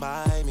stick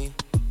by me.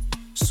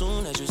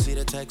 Soon as you see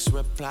the text,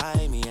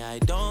 reply me. I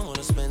don't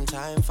wanna spend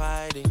time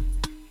fighting.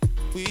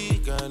 We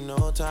got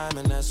no time,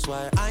 and that's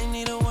why I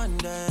need a one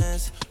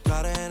dance.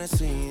 Got a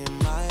Hennessy in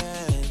my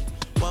hand.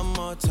 One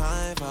more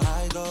time before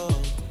I go.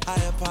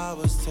 Higher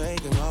powers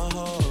taking a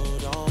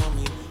hold on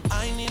me.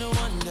 I need a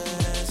one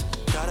dance.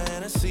 Got a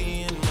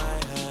Hennessy in my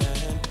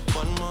hand.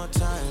 One more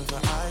time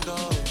before I go.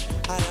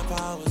 Higher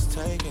powers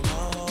taking a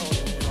hold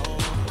on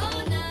me.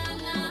 Oh na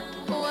na,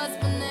 what's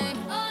my name?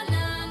 Oh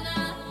na na,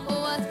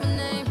 what's my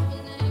name?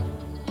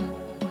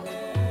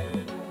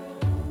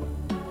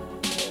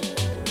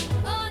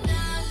 Oh na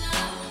na,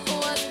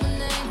 what's my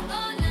name?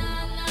 Oh na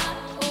na,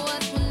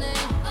 what's my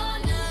name? Oh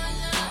na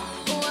na,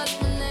 what's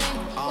my name?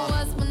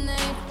 What's my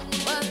name?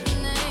 What's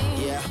my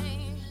name? Yeah,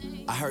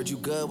 I heard you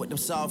good with them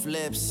soft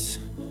lips.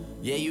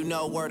 Yeah, you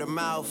know word of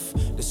mouth.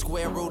 The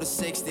square root of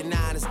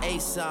 69 is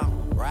 8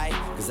 something, right?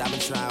 Cause I've been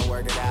trying to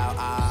work it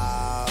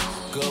out.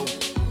 Good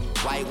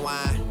white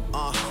wine.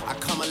 I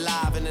come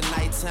alive in the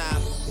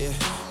nighttime. Yeah,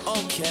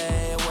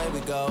 okay, away we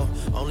go.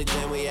 Only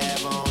thing we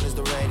have on is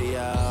the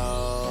radio.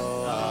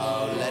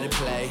 Let it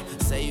play.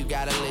 Say you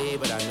gotta leave,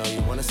 but I know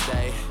you wanna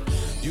stay.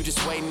 You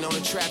just waiting on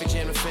the traffic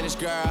jam to finish,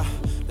 girl.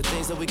 The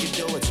things that we can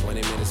do in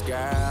 20 minutes,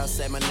 girl.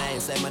 Say my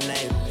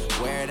name,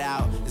 wear it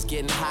out. It's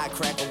getting hot,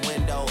 crack a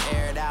window,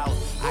 air it out.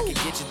 I can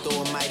get you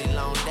through a mighty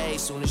long day.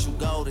 Soon as you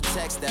go, the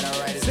text that I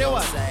write is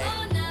gonna say.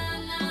 Oh na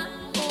na,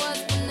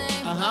 what's my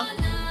name? Uh-huh. Oh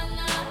na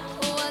na,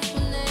 what's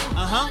my name?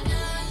 Uh-huh. Oh na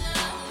na,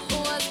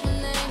 what's my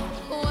name?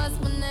 What's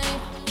my name?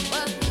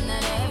 What's my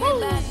name?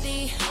 Everybody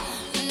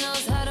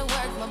knows how to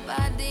work my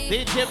body.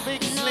 DJ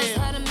Big Knows Slim.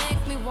 how to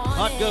make me want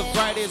Hot Good it.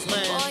 Fridays,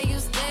 man. Boy, you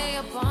stay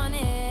up on it.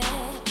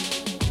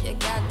 You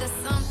got the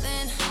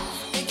something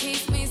that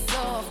keeps me so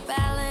off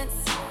balance.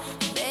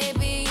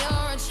 Baby,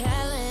 you're a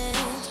challenge.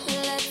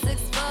 Let's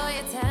explore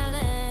your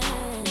talent.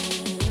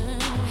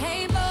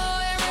 Hey boy,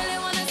 I really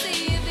wanna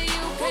see if you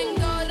can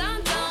go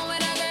downtown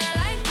with a girl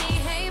like me.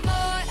 Hey boy,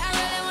 I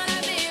really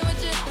wanna be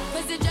with you,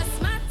 'cause you're just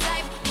my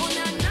type. Oh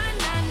na na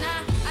na na,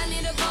 I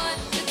need a boy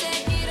to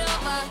take it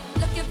over.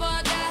 Looking for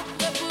a guy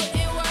to put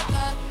in work.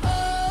 Oh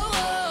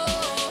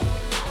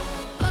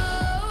oh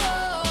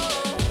oh.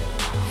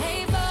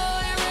 Hey boy,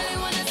 I really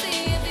wanna see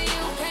if you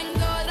can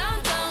go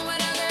downtown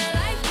with a girl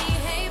like me.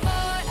 Hey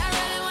boy, I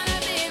really wanna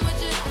be with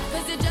you,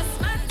 'cause you're just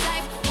my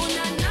type. Oh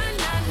na na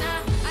na na,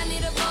 I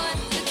need a boy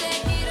to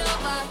take it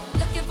over.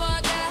 Looking for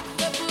a guy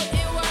to put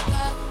in work.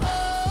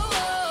 Oh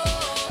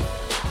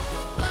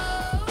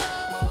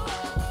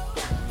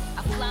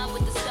I fly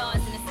with the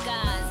stars in the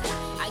skies.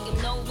 I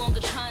am no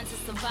longer trying to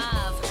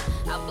survive.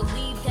 I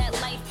believe that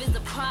life is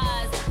a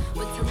prize,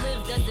 but to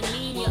live doesn't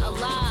mean you're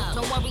alive.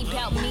 Don't worry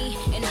about me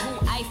and who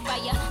I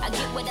fire. I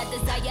get what I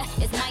desire.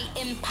 It's my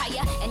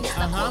empire, and yes,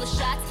 I call the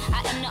shots.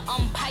 I am the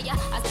umpire.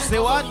 I Say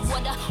spend what? holy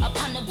water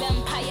upon the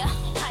vampire.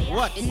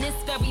 What? In this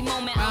very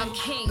moment, I'm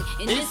king.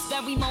 In this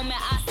very moment,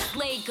 I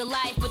slay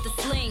Goliath with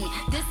a sling.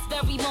 This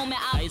very moment,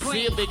 I I see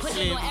bring. a big Put it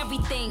slim. on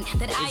everything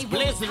that I It's will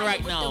blazing retire right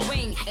with now. the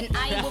ring, and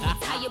I will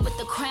retire with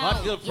the crown.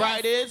 Hot Good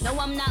Fridays. No,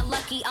 I'm not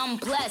lucky, I'm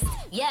blessed.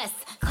 Yes,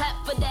 clap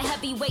for the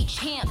heavyweight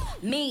champ,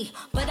 me.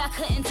 But I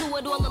couldn't do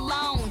it all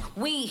alone.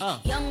 We,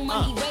 young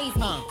money raised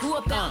me, grew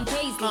up out in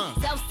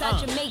Paisley, Southside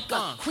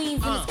Jamaica,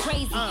 Queens, and it's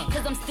crazy.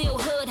 Cause I'm still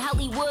hood,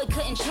 Hollywood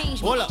couldn't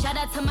change me. Hold up. Shout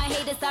out to my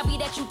haters, sorry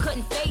that you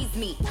couldn't phase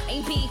me.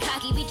 Ain't being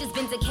cocky, we just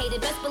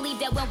vindicated. Best believe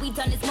that when we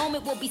done this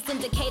moment, we'll be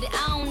syndicated.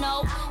 I don't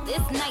know,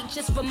 this night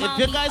just reminds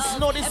me If you guys of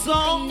know this everything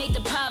song, they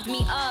deprived me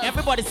of.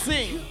 everybody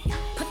sing.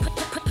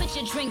 Put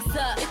your drinks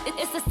up.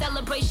 It's a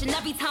celebration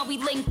every time we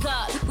link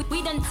up.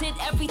 We done did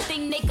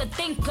everything they could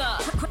think of.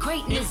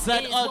 Greatness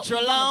Inside is Ultra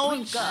what we wanna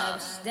Lounge. bring up.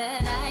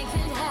 That I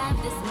could have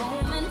this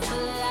moment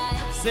for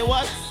life. Say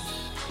what?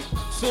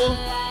 So,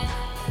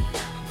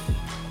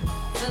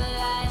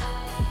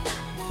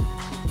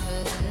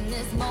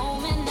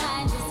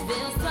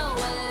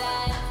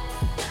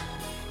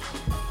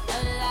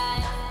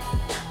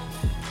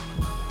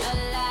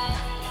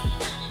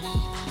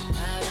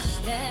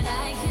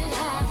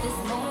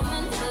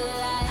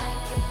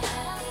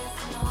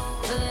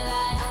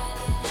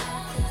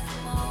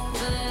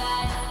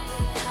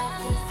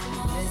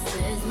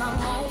 is my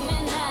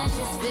moment, I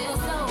just feel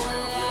so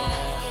alive.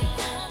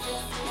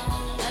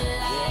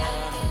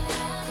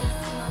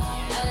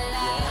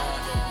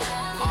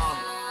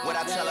 What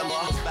I tell them,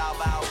 bow,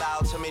 bow, bow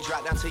to me,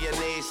 drop down to your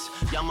knees.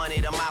 Young Money,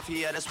 the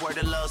mafia, that's where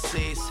the love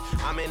sees.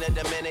 I'm in the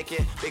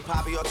Dominican, Big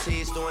Papi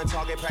Ortiz, doing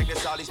target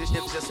practice, all these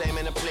bitches just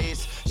aiming to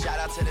please. Shout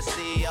out to the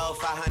CEO,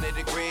 500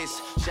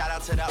 degrees. Shout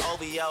out to the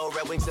OVO,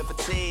 Red Wings and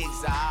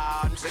Fatigues.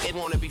 They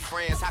wanna be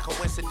friends, how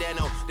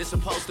coincidental? This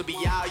supposed to be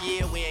our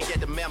year, we ain't get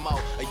the memo.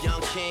 A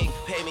young king,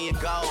 pay me a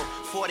gold.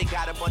 40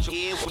 got a bunch of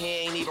years, he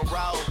ain't even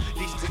roll.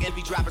 These niggas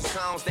be dropping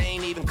songs, they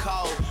ain't even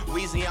cold.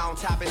 Weezy on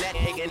top and that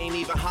nigga ain't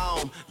even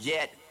home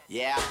yet.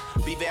 Yeah,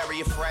 be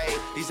very afraid.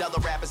 These other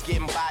rappers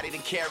getting bodied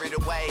and carried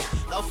away.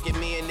 Don't forget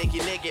me and Nicki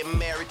getting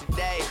married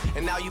today.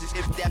 And now you just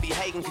if Debbie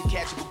Hagen could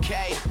catch a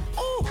bouquet.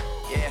 Ooh,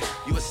 yeah,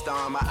 you a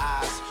star in my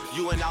eyes.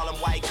 You and all them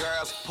white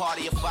girls,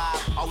 party of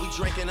 5. Are we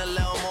drinking a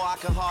little more? I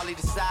can hardly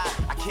decide.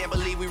 I can't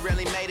believe we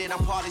really made it.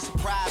 I'm partly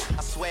surprised.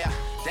 I swear,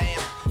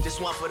 damn, this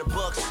one for the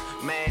books,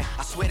 man.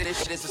 I swear that this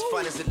shit is as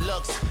fun as it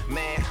looks,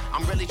 man.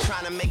 I'm really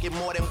trying to make it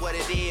more than what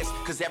it is.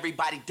 Cause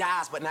everybody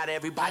dies, but not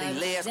everybody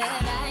lives.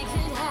 That I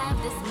could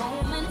have this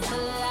moment for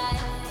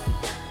life,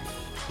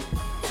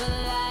 for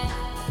life,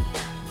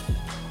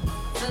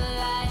 for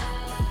life.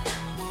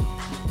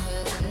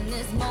 Cause in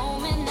this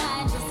moment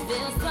I just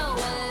feel so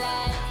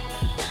alive,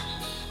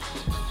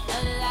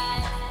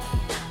 alive,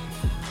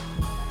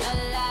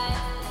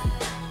 alive.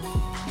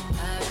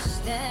 I wish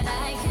that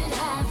I could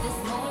have this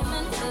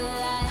moment for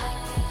life,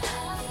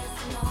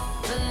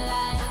 for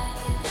life,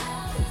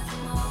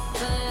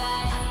 for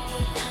life.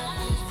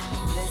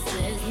 This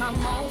is my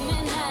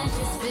moment, I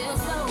just feel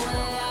so alive.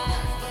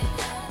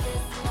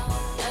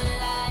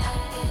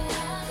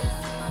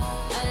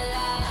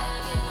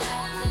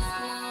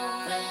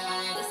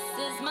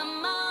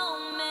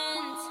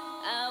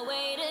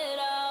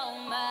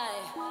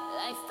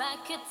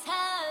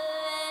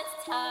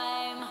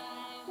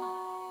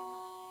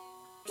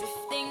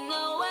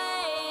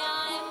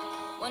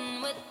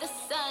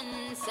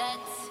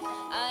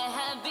 I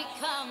have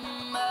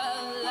become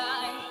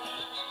alive.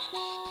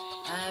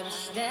 I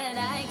wish that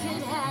I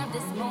could have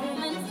this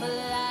moment for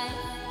life,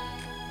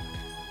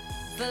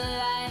 for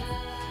life,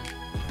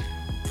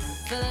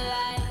 for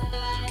life,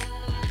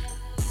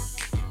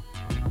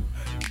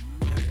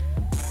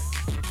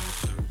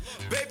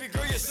 Baby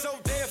girl, you're so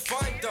damn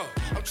fine though.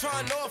 I'm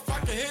trying to know if I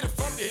can hit it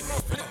from the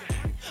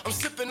I'm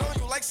sipping on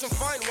you like some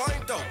fine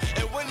wine though.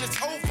 And when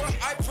it's over,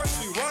 I press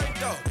rewind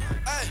though.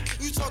 Ay,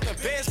 you talking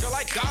bands, girl,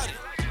 I got it.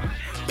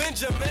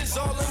 Benjamin's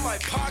all in my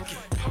pocket.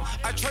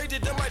 I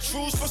traded in my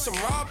trues for some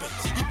robbers.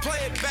 You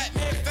playing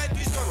Batman,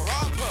 Fetty's gonna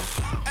rob him.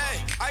 Ay,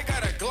 I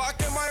got a Glock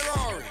in my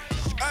Rari.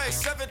 Ay,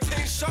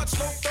 17 shots,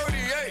 no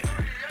 38.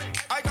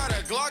 I got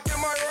a Glock in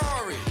my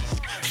Rari.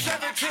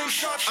 17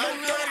 shots, no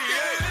 38.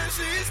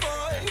 She's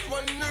mine.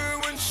 Wonder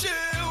when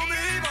she'll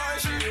be mine.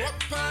 She walk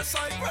past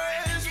like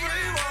praise,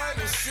 rewind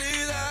and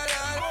see that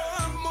I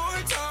one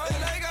more time.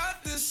 And I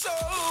got this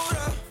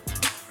soda.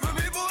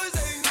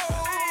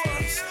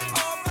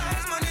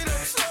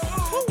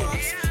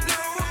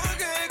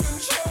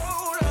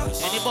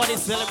 Anybody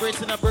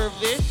celebrating a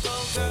birthday?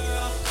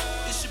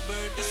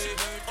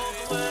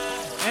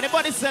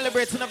 Anybody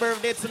celebrating a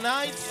birthday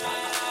tonight?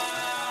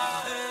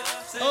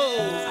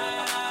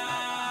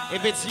 Oh,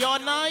 if it's your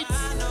night,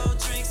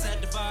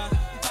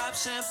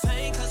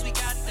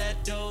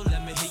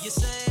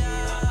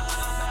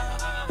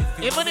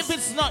 even if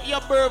it's not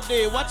your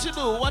birthday, what you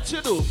do? What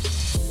you do?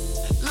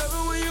 Love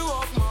it when you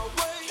walk my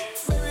way.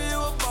 Baby, you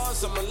a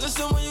boss. I'ma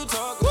listen when you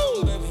talk,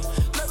 baby.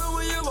 Love it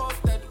when you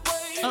walk that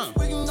way.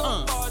 We can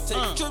go far, take a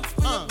trip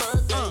for your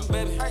birthday,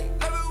 baby. Hey,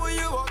 love it when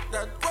you walk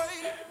that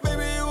way.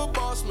 Baby, you a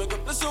boss. Make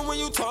up listen when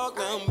you talk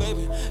now,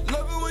 baby.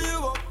 Love it when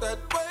you walk that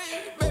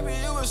way. Baby,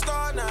 you a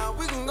star now.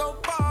 We can go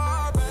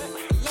far,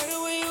 baby. Love it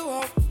when you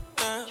walk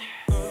now.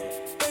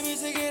 Baby,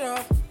 take it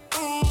off.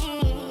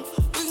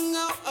 We can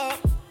go up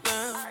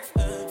now.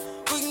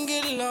 We can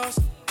get lost.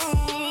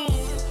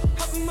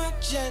 Hop in my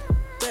jet,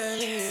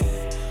 baby.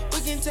 We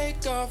can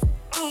take off.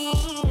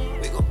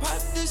 We gon'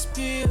 pop this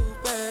pill,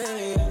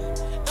 baby.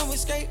 And we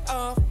skate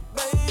off,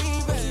 baby.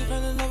 Oh, she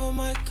fell in love with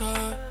my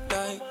car,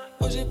 like.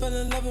 Oh, she fell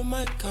in love with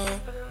my car.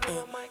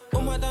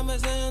 Oh, my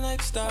diamonds saying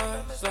like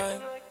stars,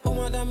 like. Oh,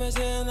 my diamonds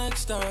saying like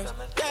stars.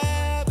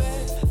 Yeah,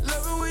 baby.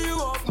 Love it when you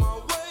walk my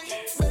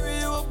way. Baby,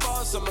 you a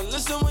boss. I'ma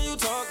listen when you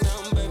talk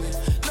now, baby.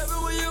 Love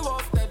it when you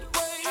walk that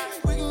way.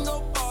 We can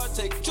go far,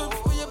 take a trip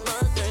for your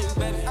birthday,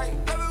 baby. Hey,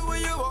 love it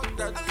when you walk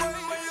that way.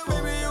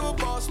 Baby, you a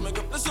boss. Make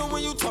up listen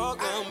when you talk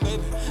now,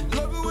 baby.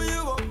 Love it when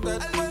you walk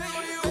that way.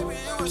 Baby,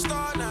 you a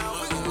star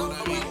now. We can go.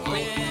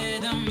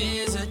 Rhythm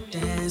is a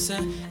dancer.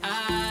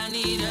 I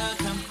need a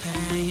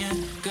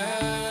companion.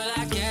 Girl,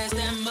 I guess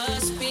that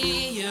must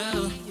be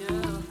you.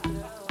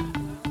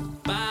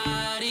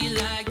 Body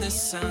like the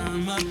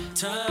summer.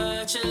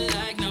 Touch it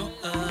like no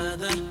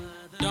other.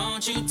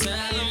 Don't you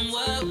tell them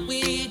what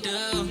we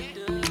do.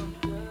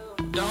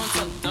 Don't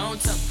tell them,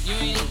 don't tell them. You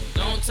ain't need,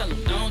 don't tell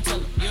them, don't tell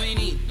them. You ain't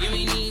need, you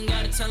ain't even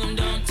gotta tell them,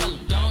 don't tell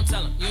them, don't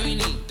tell them. You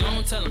ain't need,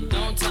 don't tell them,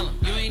 don't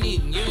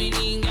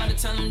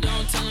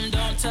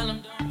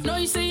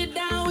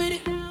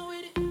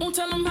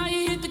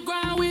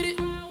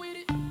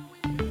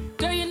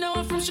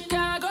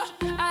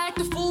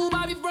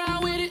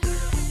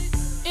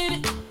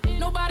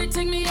Shawty,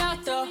 take me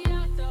out though.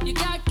 You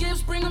got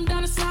gifts, bring them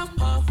down to South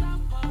Pole.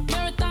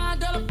 Marathon,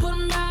 girl, I put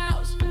them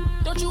miles.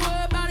 Don't you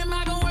worry about him,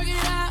 I gon' work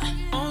it out.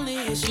 Only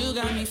it's you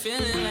got me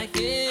feeling like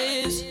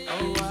this.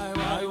 Oh, why?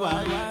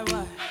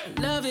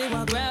 Love it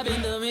while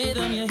grabbing the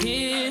rhythm, your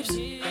hips.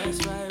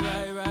 That's right.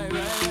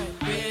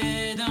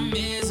 Rhythm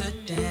is a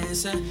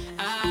dancer.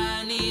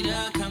 I need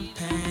a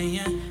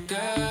companion.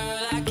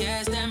 Girl, I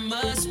guess that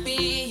must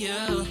be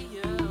you.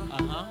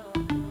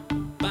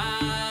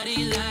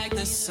 Body like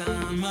the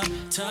summer,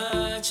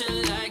 touch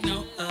it like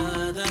no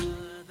other.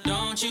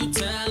 Don't you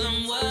tell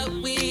them what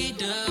we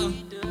do.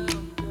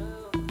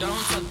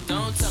 Don't tell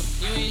them,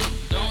 you ain't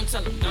need. Don't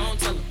tell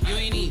them, you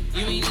ain't need.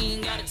 You ain't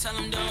even gotta tell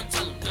them, don't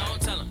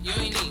tell them, you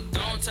ain't need.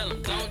 Don't tell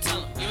them,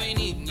 you ain't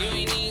need. You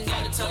ain't even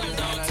gotta tell them,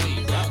 don't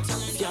tell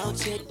them. Yo,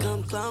 chick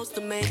come close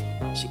to me.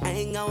 She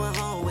ain't going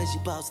home when she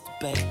supposed to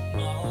be.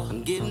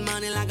 I'm getting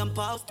money like I'm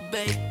supposed to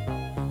be.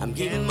 I'm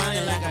getting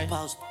money like I'm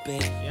supposed to be.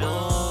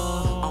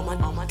 Oh,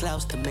 all my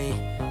close to me.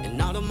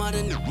 And all the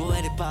mother knew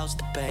where they supposed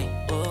to be.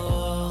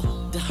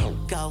 Oh,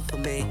 don't go for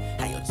me.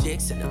 How your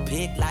chicks in the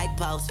pit like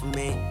post for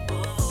me.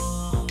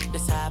 Oh,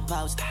 that's how I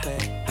supposed to be.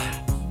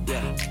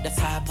 Yeah, that's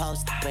how I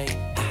supposed to be.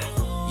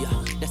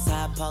 Yeah, that's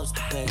how I supposed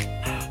to be.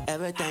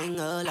 Everything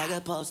look like it's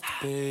supposed to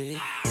be.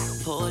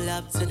 Pull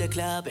up to the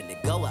club and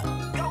it go up.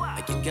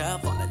 Make your girl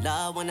fall in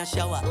love when I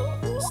show up.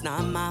 It's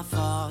not my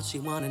fault, she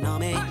wanna know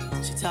me.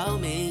 She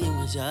told me you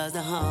was just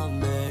a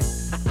hummer.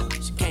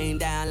 She came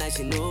down like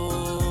she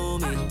knew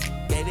me.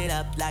 Gave it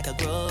up like a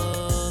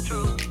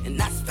groupie. And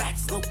that's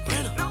facts, no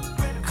printer.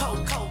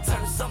 Cold,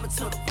 turn the summer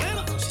to the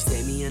winter. She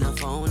saved me in her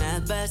phone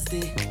at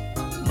bestie,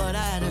 but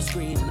I had her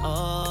screaming,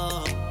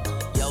 oh.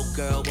 Yo,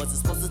 girl, wasn't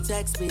supposed to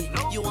text me.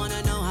 You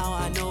wanna know how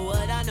I know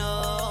what I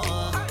know?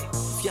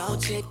 If your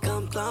chick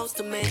come close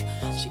to me,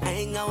 she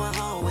ain't going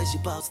home when she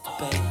supposed to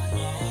be.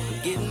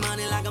 I'm getting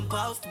money like I'm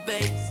supposed to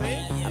be.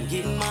 I'm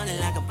getting money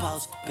like I'm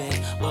supposed to be.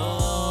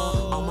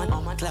 Oh,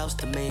 all my close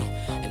to me,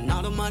 and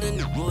all the mother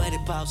knew where they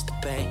supposed to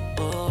be.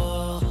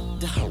 Oh,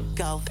 don't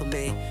go for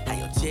me. How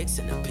your chicks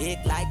in the pit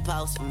like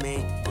post for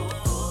me.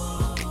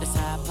 That's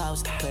how I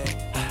supposed to be.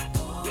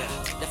 Yeah,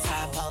 that's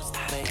how I supposed to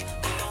be.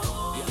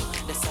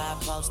 That's how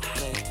I'm supposed to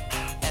be.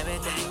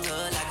 Everything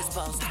good like it's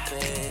supposed to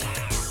be.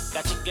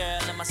 Got your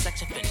girl in my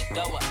section, finna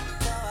go up.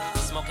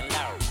 Smoking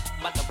loud,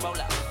 about to roll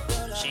up.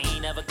 She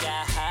ain't never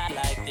got high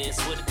like this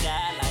with a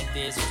guy like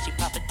this. When she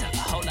pop it, tell her,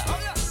 hold up.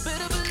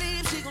 Better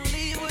believe she gon'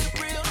 leave with it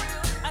real.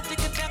 I take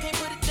it down, can't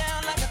put it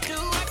down like I do.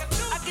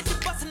 I get you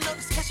bustin', no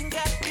discussion,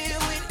 gotta deal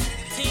with it.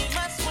 Team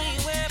must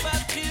swing, where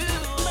about you?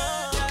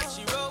 That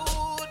she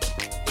rode.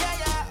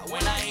 Yeah.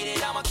 When I hit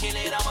it, I'ma kill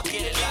it, I'ma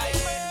get it like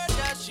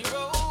that she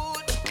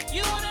rode.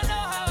 You wanna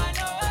know how I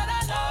know what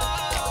I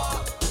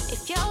know?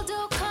 If y'all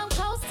do come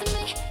close to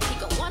me, he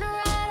gon' wanna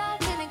ride off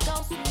and it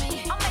goes for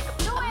me. I'll make him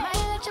do it. I might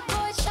let your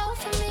boy show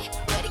for me,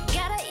 but he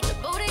gotta eat the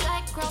booty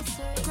like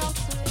grocery.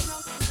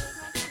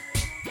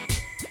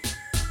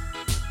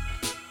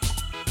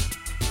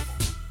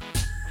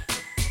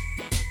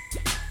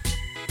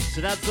 So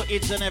that's for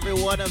each and every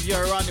one of you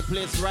around the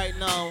place right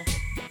now.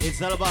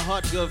 It's all about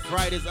Hot Girl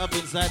Fridays up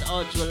inside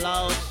Ultra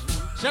Loud.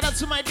 Shout out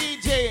to my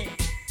DJ.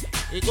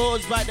 He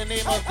goes by the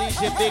name of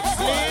DJ Big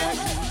Slim.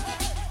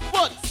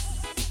 But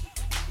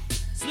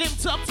Slim,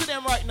 talk to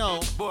them right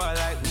now. Boy,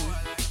 like me.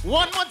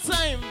 One more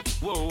time.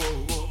 Whoa.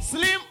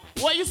 Slim,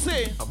 what you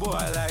say? A boy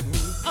like me.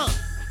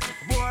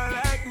 Boy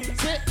like me.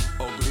 Say.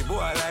 Ugly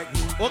boy like me.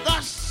 Oh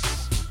gosh.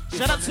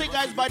 Shout out to you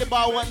guys by the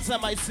bar one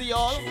time. I see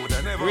y'all.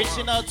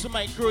 Reaching out to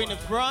my crew in the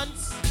front.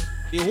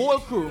 The whole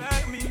crew.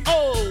 Like me.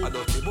 Oh. A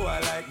dirty boy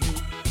like me.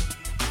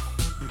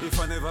 If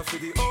I never feel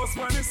the house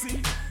wanna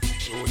see,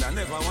 should I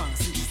never want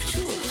to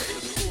see.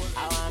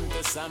 I want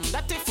to some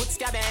dirty foot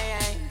scabby.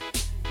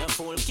 No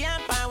fool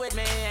can't find with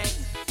me.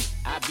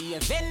 I be a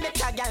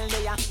vendetta gal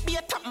there, be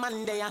a top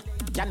man there.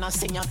 You not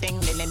sing your thing,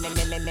 when you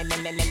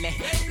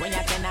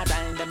turn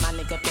around the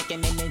man go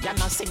taking in, you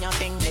not sing your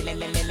thing, yo,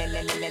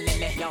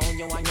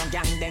 you and your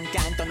gang them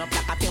can't turn up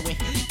like a peewee.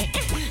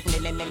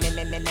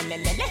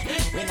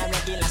 When I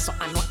regular, so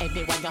I know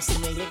everyone you see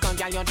me, you can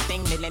get your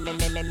thing,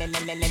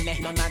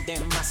 none of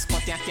them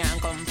mascot you can't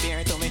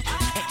compare to me.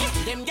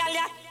 Them gal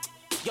ya,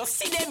 you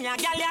see them ya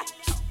gal ya,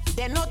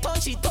 they no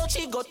touchy,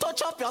 go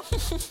touch up your.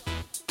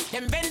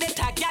 Them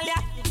vendetta gal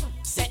ya.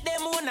 Set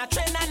them on a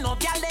train and no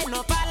gyal they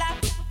no pala.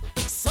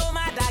 So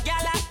mad a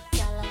gyala.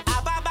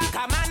 Ababa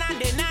kamana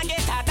they na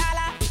get a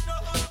dollar.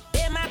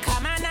 Them a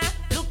kamana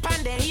look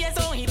pan the ears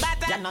on he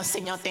bata. You no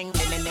sing your thing,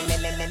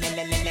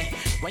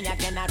 when you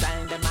turn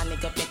around the man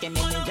like a picking in.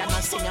 You no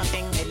sing your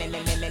thing,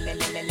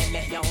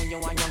 yo,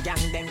 you and your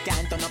gang them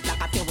can't turn up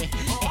like a peewee.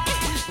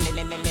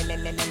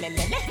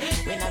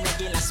 When I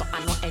regular, so I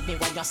know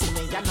everyone you see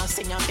me. You no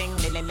sing your thing,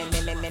 none of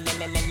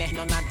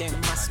them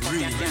must you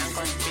can't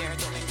compare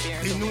to me.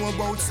 You know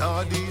about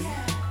sardine,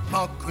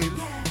 mackerel,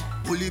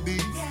 bully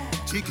beef,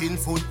 chicken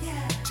foot,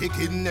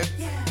 chicken neck,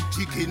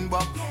 chicken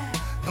back.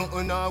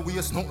 Nothing a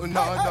waste, nothing a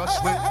dash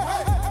way.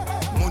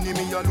 Money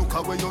me a look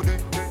away you there.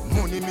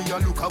 Money me a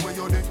look away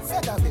you there.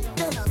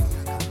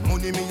 Money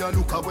Money me a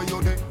look away you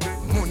there.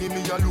 Money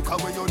me a look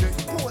away you there.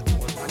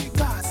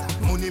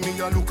 Money me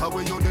a look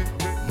away you there.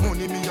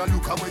 Money me a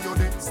look away you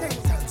there.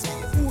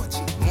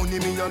 Money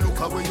me a look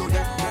away you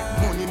there.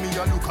 Money me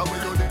a look away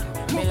you there.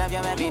 Me love you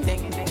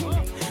everything.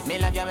 Me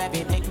love you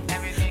everything.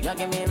 You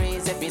give me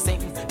reason to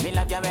sing. Me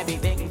love you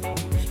everything.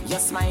 Your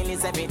smile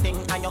is everything,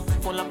 and you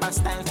full up a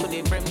style to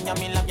the brim. You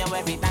me love you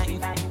every time.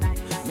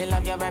 Me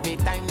love you every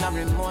time. No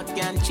remote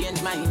can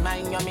change my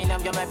mind. You me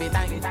love you every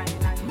time.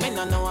 Me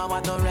no know how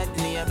to red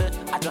label.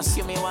 I just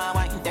you me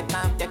want take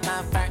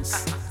off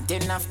first.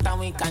 Then after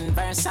we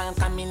converse, I'll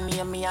come in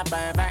near me a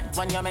pervert.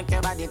 When you make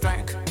your body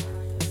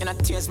twerk, you know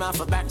tears me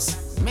for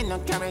burst. Me no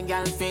carry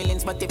girl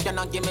feelings, but if you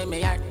not give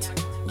me heart,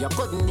 you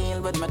couldn't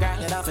deal with my girl.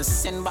 You'd have to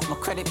send back my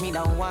credit, me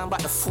the one but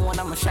the phone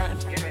on my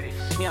shirt.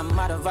 Me a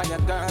mad over your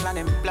girl and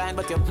I'm blind,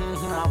 but you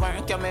my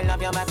work. You me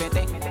love you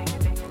everything.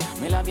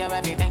 Me love you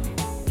everything.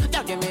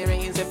 You give me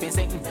reason if you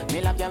sing.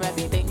 Me love you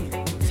everything.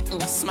 Your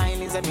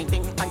smile is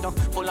everything. I don't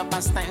pull up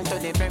a style to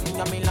the brim.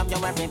 You me love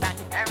you every time.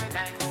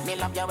 Me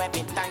love you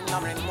every time. No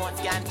remote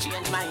can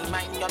change my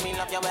mind. You me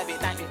love you every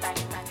time.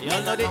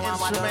 Y'all know the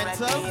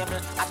instrumental?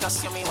 I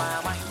just you me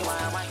wine.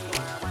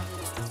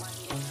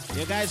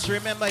 You guys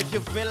remember, if you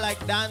feel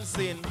like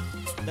dancing,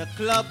 the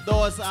club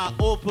doors are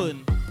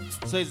open.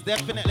 So it's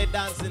definitely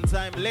dancing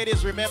time.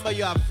 Ladies, remember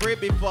you are free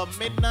before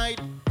midnight.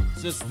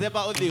 So step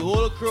out with the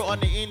whole crew on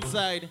the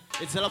inside.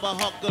 It's all about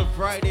Hot Girl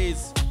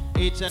Fridays.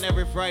 Each and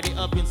every Friday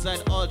up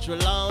inside Ultra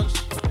Lounge.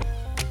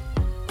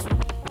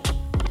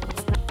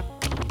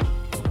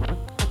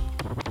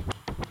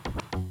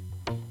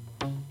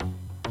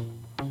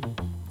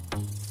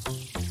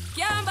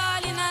 Can't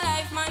ball in a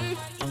life, man.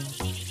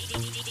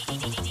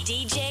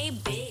 DJ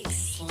Big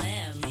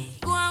Slam.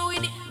 Go on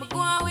with it, but go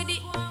on with it.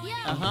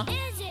 Uh-huh.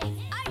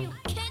 Are you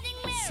kidding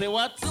me? Say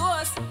what?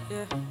 Toast,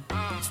 yeah.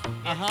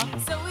 Uh-huh.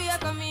 So we are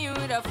coming in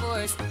with a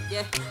force,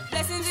 yeah.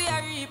 Blessings we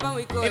are reap and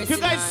we course. If you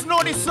guys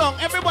know this song,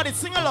 everybody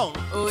sing along.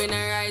 Oh, in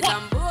a rise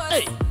and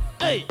boast.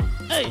 Hey.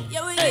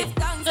 Yeah, we give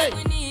thanks and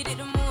we need it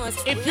the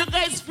most. If you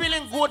guys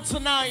feeling good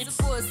tonight,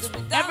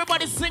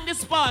 everybody sing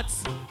this part.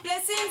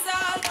 Blessings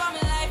all for my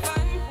life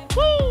and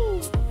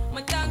woo!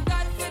 My thank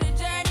God for the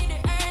journey, the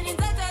earnings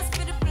are just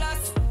for the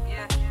plus.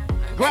 Yeah.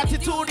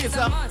 Gratitude is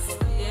a must.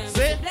 Yeah.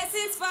 Say.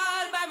 Blessings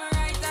fall by my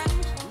right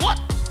hand. What?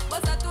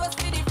 But I toast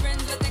for the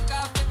friends that take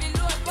off every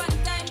load.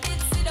 One time did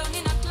sit down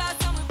in a class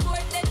and we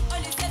poured that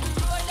only said the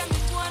road and we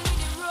go on with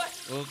the road.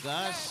 Oh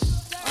gosh.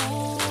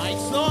 My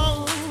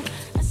song.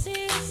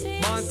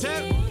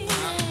 Montel.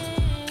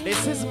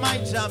 This is my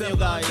jam, you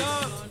guys.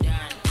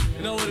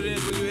 You know what it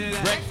is when you hear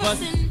that?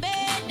 Breakfast. In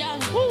bed,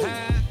 darling.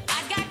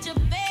 I got your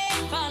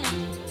bed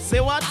falling. Say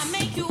what? I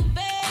make you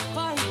bed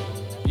for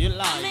You I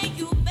lie. make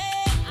you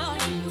bed for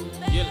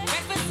You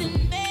breakfast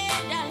in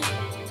bed, darling.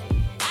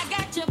 I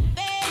got your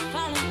bed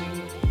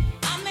falling.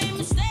 I made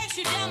mistakes,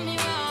 you done me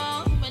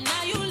wrong, but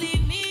now you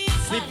leave me.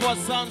 C4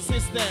 sound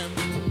system.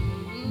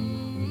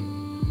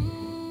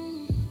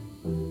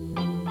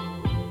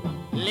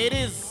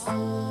 Ladies,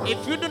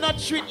 if you do not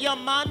treat your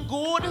man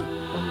good,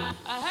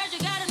 I heard you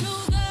got a new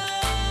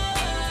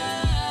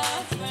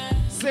girlfriend.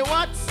 say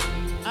what?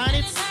 And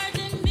it's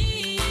hurting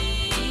me.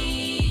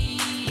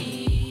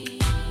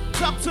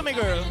 talk to me,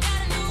 girl.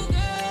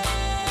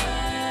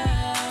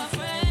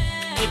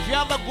 If you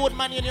have a good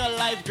man in your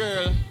life,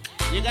 girl,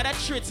 you gotta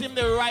treat him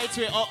the right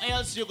way, or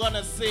else you're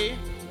gonna say.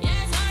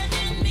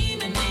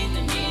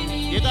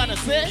 You're gonna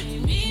say.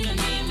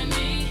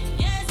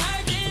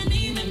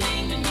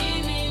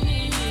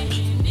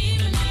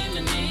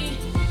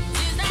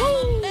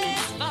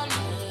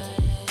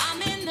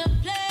 I'm in the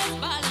place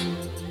balling.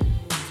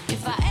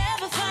 If I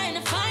ever find a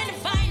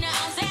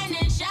I'm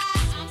sending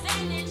shots.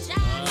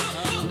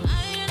 You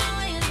know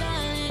you're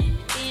darling.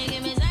 Can you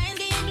give me signs?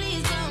 Can you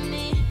please tell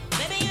me?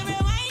 Baby, you're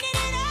rewinding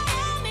it all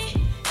on me.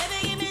 Baby,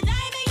 give me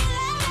time and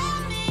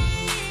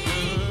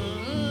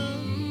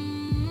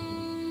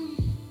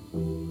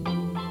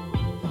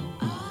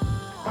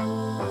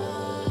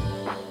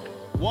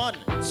you One,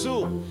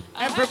 two,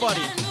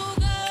 everybody.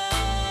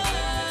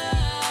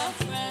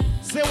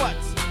 Say what?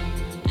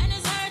 And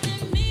it's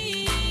hurting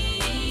me.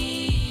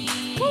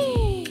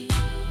 Woo.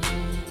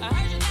 I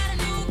heard you got a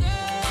new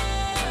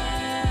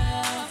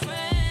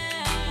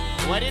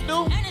girlfriend. What it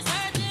do? And it's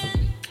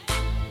hurting.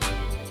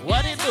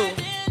 What it do?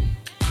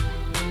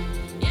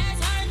 Yeah,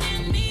 it's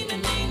hurting me. Yeah,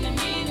 it's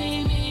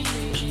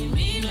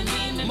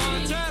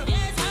hurting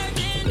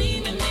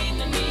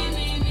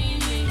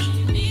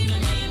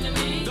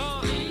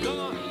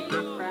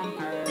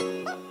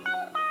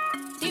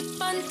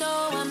Dip and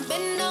toe and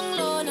bend down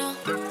low now.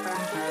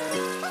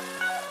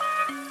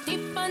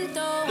 Dip and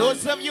toe.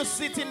 Those of you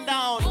sitting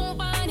down. Boom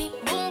bunny.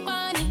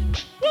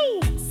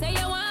 Woo. Say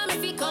you want me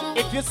fi come.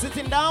 If you're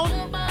sitting down.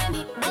 Boom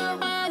bunny.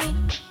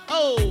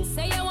 Oh.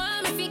 Say you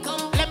want me fi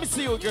come. Let me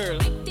see you, girl.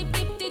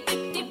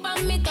 Dip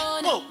on me toe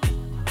now.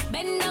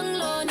 Bend down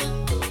low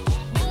now.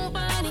 Boom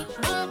bunny.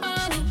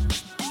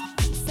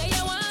 Say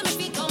you want me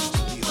fi come.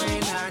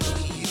 When I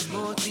need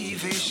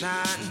motivation,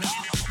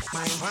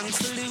 my one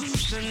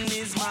solution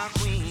is my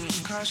queen.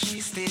 cause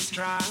she stays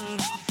strong.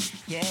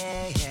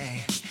 Yeah, yeah.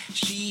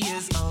 She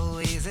is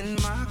always in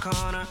my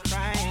corner,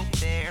 right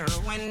there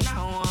when I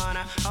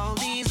wanna. All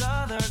these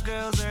other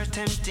girls are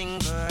tempting,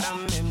 but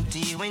I'm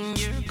empty when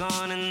you're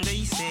gone. And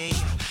they say,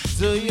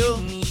 do you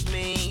need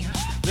me?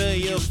 Do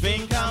you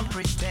think I'm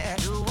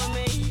pretend? Do I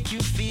make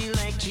you feel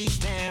like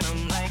cheating?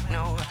 I'm like,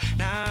 no,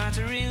 not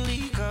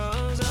really,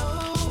 cause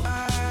oh,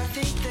 I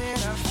think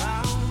that I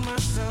found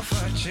myself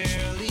a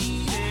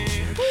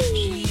cheerleader.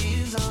 She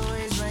is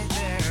always right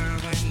there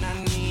when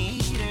I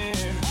need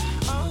her.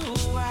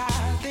 Oh,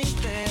 I think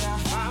that I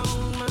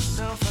found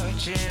myself a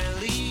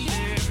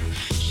cheerleader.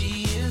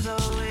 She is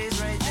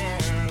always right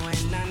there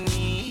when I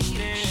need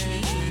her. She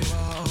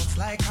walks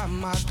like a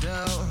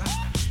model.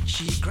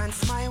 She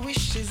grants my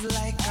wishes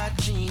like a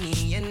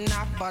genie in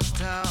a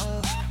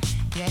bottle.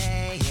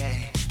 Yeah,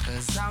 yeah,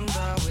 cause I'm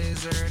the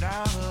wizard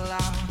of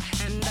love,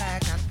 and I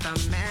got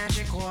the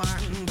magic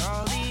wand.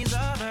 All these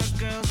other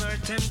girls are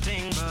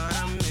tempting, but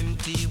I'm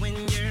empty when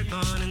you're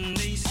gone. And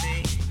they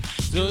say,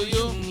 do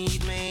you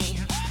need me?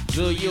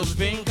 Do you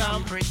think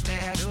I'm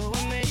pretend? Do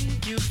I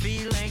make you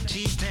feel like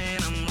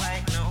cheating? I'm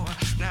like, no,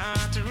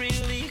 not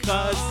really,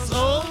 cause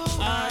oh,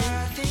 I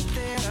think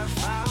that I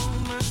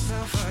found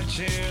myself a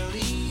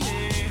cheerleader.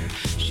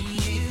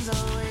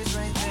 Always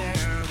right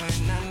there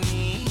when I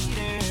need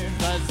her.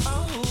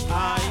 Oh,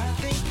 I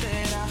think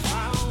that I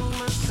found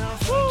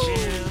myself a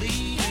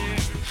cheerleader.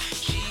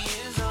 She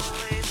is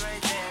always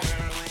right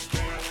there when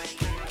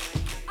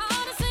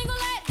all the single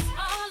ladies,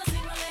 all the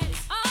single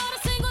ladies, all the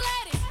single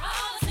ladies,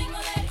 all the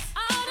single ladies,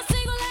 all the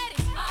single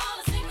ladies, all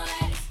the single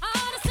ladies,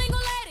 all the single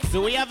ladies. Do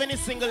we have any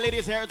single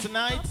ladies here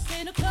tonight?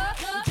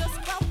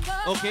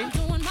 Okay.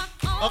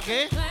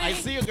 Okay, I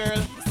see you,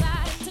 girl.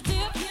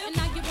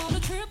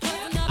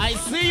 I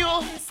see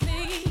you.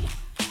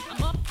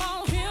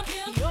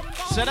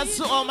 Shout out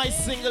to all my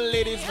single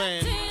ladies,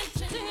 man.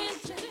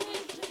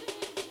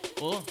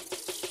 Oh,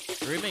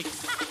 remix.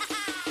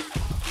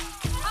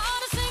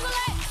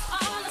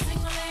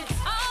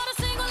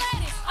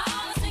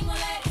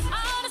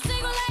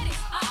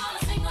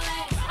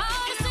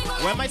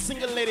 Where my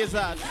single ladies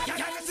at?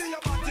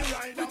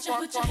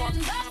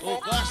 Oh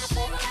gosh.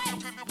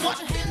 What?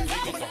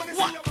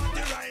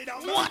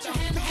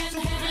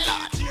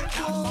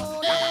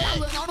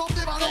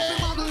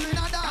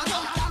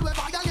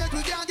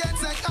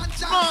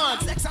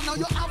 Sex, I know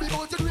you have it,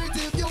 but you do it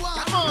if you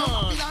want.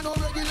 I know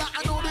regular,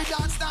 I know the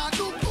dance start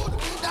look good.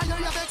 Now you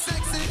have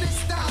sex in this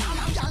time.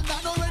 Y'all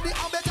not already, I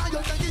bet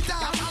you take it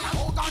down.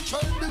 Oh,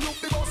 control the look,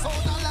 the boss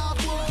out and laugh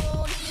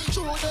one.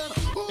 Show them.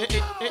 If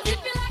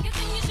you like a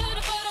thing, you should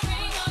have put a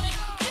ring on it.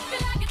 If you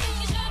like a thing,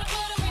 you should have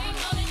put a ring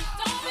on it.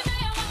 Don't be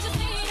mad, what you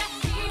see that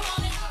he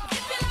want it.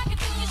 If you like a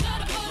thing, you should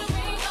have put a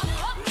ring on it.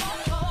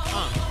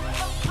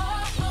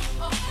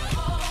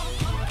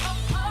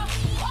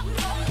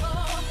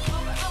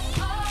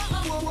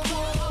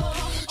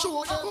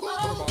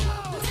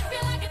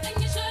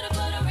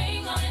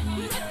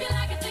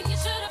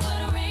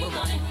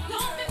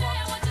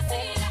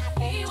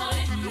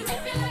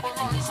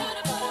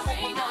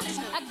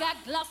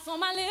 Gloss on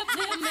my lips,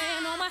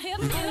 man on my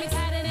hips, and me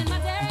tatted in my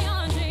dairy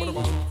on jeans.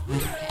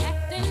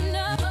 Acting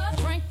up,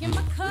 drinking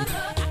my cup,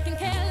 I can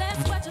care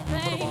less what you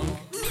think.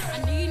 I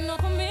need no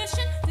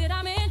permission, did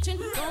I mention?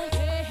 Don't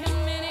pay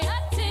him any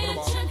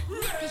attention,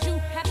 cause you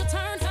had to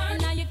turn,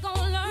 now you're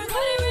gonna learn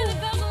what it really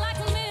feels like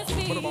to miss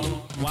me.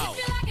 Wow. If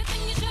you like a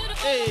thing, you should've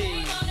put a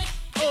ring on it.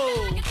 If you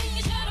like a thing,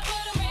 you should've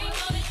put a ring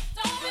on it.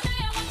 Don't be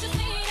mad what you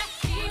see that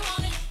he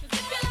want it. If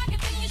you like a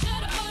thing, you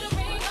should've put a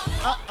ring on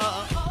it.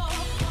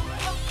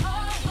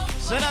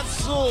 So that's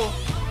so.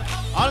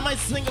 All my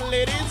single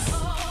ladies,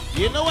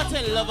 you know what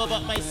I love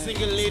about my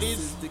single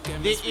ladies?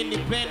 They're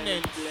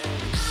independent.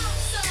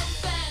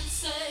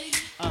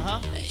 Uh-huh.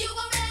 You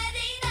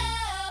already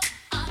know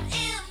I'm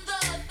in the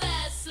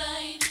fast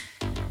lane.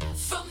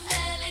 From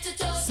LA to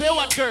Tokyo. Say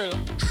what, girl?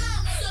 I'm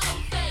so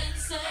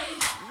fancy.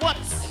 What?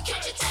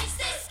 Can't you taste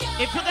this girl?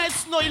 If you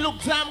guys know you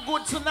look damn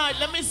good tonight,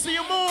 let me see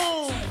you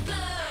move.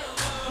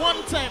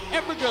 One time,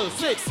 every girl,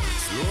 sit.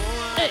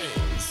 Hey.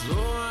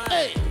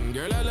 Hey.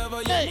 Girl, I love how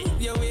you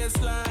move your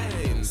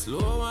waistline.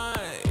 Slow wine.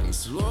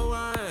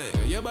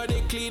 Your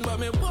body clean, but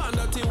me want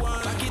dirty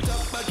one. Back it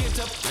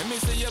up. Let me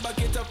see you back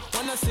it up.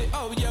 Wanna see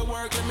how you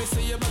work? Let me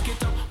see you back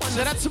it up.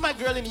 Shout out to my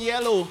girl in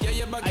yellow.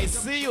 I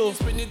see you.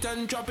 Spin it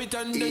and drop it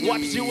and then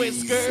watch your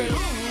waist, girl.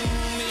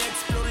 Me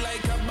explode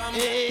like a bomb.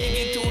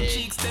 Hey. Two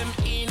cheeks, them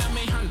in a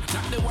me hand.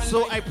 Not the one so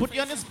like I put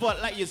you on the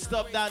spot like you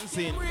stop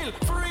dancing.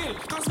 For real.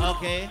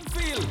 Okay.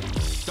 Feel.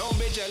 Don't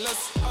be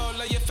jealous,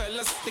 all of you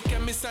fellas. The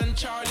Chemist and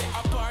Charlie,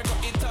 apart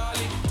of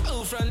Italy.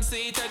 Two front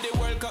seat at the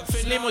World Cup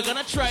finale. Slim, we're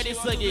gonna try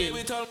this again.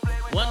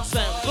 One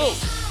time, go.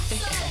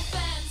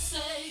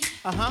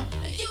 Uh-huh.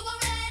 You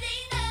already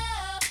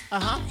know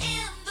I'm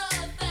in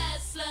the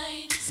fast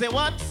lane. Say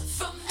what?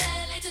 From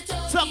LA to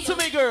Tokyo. Talk to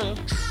me, girl. I'm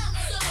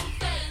so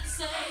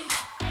fancy.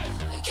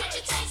 Can't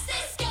you taste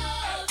this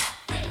girl?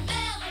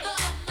 Remember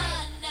my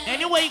name.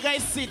 Anywhere you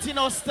guys sitting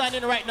or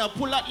standing right now,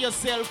 pull out your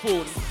cell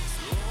phone.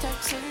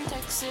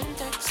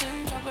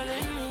 Texting,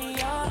 troubling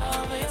me all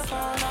over your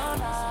phone all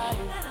night.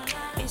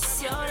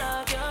 It's your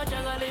love, you're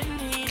juggling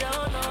me,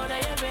 don't know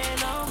that you've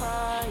been on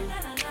mine.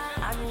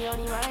 I'm the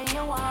only one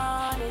you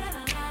wanted.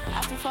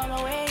 I can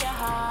follow where your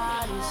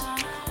heart is.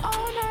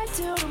 All night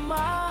till the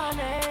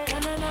morning. Na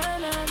na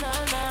na na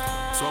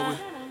na. So we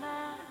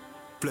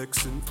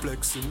flexing,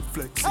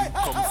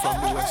 come from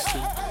the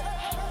western.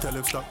 Tell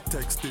him stop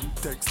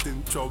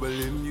texting,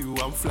 troubling you.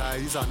 I'm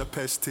flies on the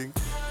pesting.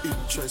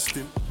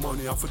 Interesting,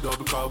 money off a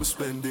double car we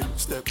spending.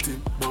 Stepped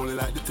in, bowling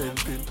like the 10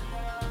 pin.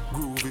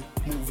 Groovy,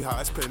 movie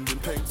high spending.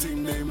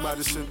 Painting name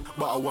Madison,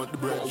 but I want the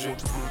bread.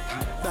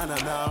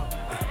 Nah.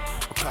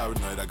 I'm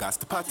paranoid, I got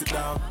to pat it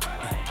down.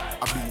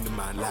 I be the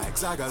man like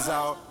Zaga's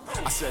out.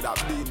 I said I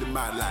be the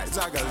man like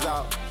Zaga's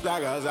out.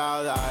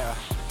 Yeah.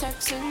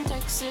 Texting,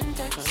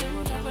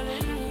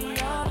 troubling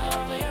me all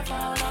over your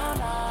phone all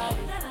night.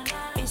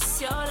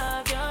 It's your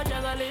love, you're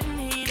juggling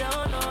me,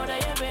 don't know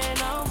that you've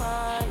been on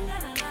mine.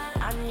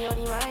 I'm the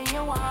only one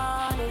you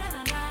wanted.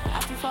 I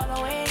can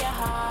follow where your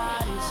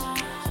heart is.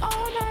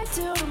 All night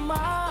till the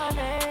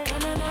morning.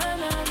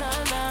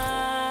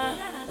 Na.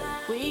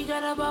 We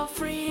got about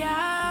 3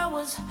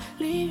 hours.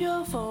 Leave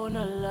your phone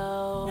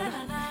alone.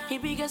 He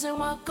be guessing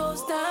what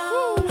goes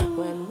down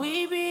when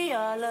we be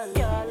all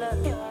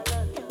alone.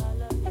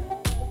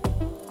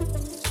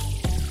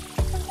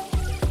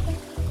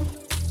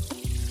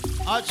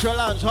 Ultra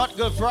Lounge, Hot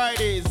Good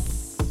Fridays.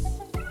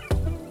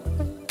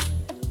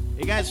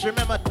 You guys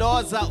remember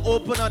doors are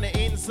open on the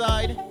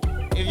inside.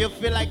 If you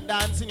feel like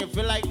dancing, you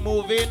feel like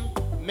moving,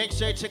 make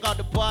sure you check out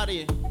the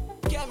party.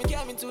 Get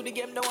me to the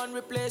game, the one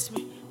replace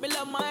me. Me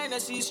love mine, I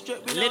see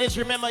straight. Ladies,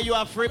 remember you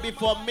are free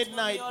before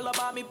midnight.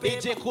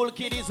 DJ Cool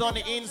Kid is on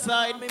the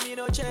inside,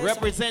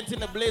 representing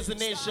the Blazer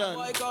Nation.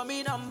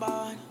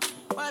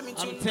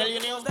 I'm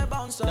telling you,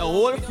 the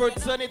whole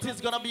fraternity is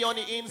gonna be on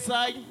the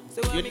inside.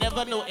 You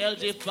never know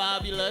LJ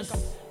Fabulous,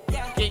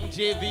 King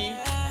JV,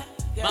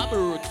 Baba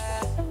Roots,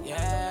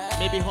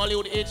 maybe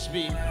Hollywood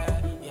HB,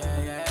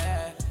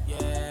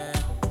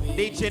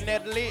 DJ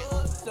Nedley,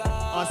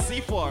 or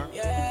C4.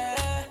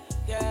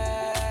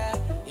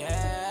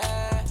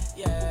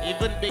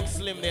 Even Big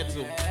Slim there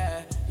too.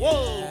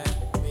 Whoa!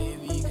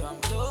 Baby,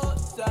 come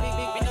closer.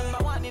 Big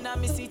number one in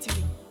my city.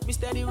 Me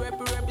steady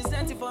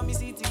representing for me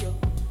city, yo.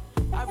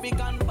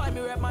 African boy, me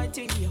rep my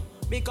thing, yo.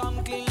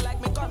 Become clean like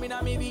me coming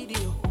on me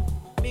video.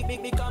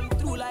 Big come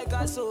through like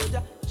a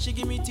soldier. She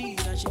give me tea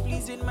and she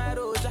pleasing my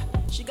rosa.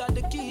 She got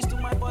the keys to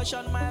my Porsche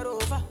and my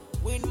Rover.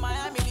 We in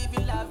Miami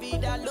living la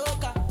vida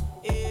loca.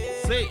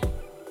 Yeah. Say.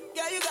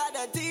 Yeah, you got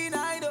the teen,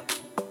 I know.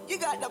 You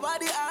got the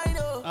body, I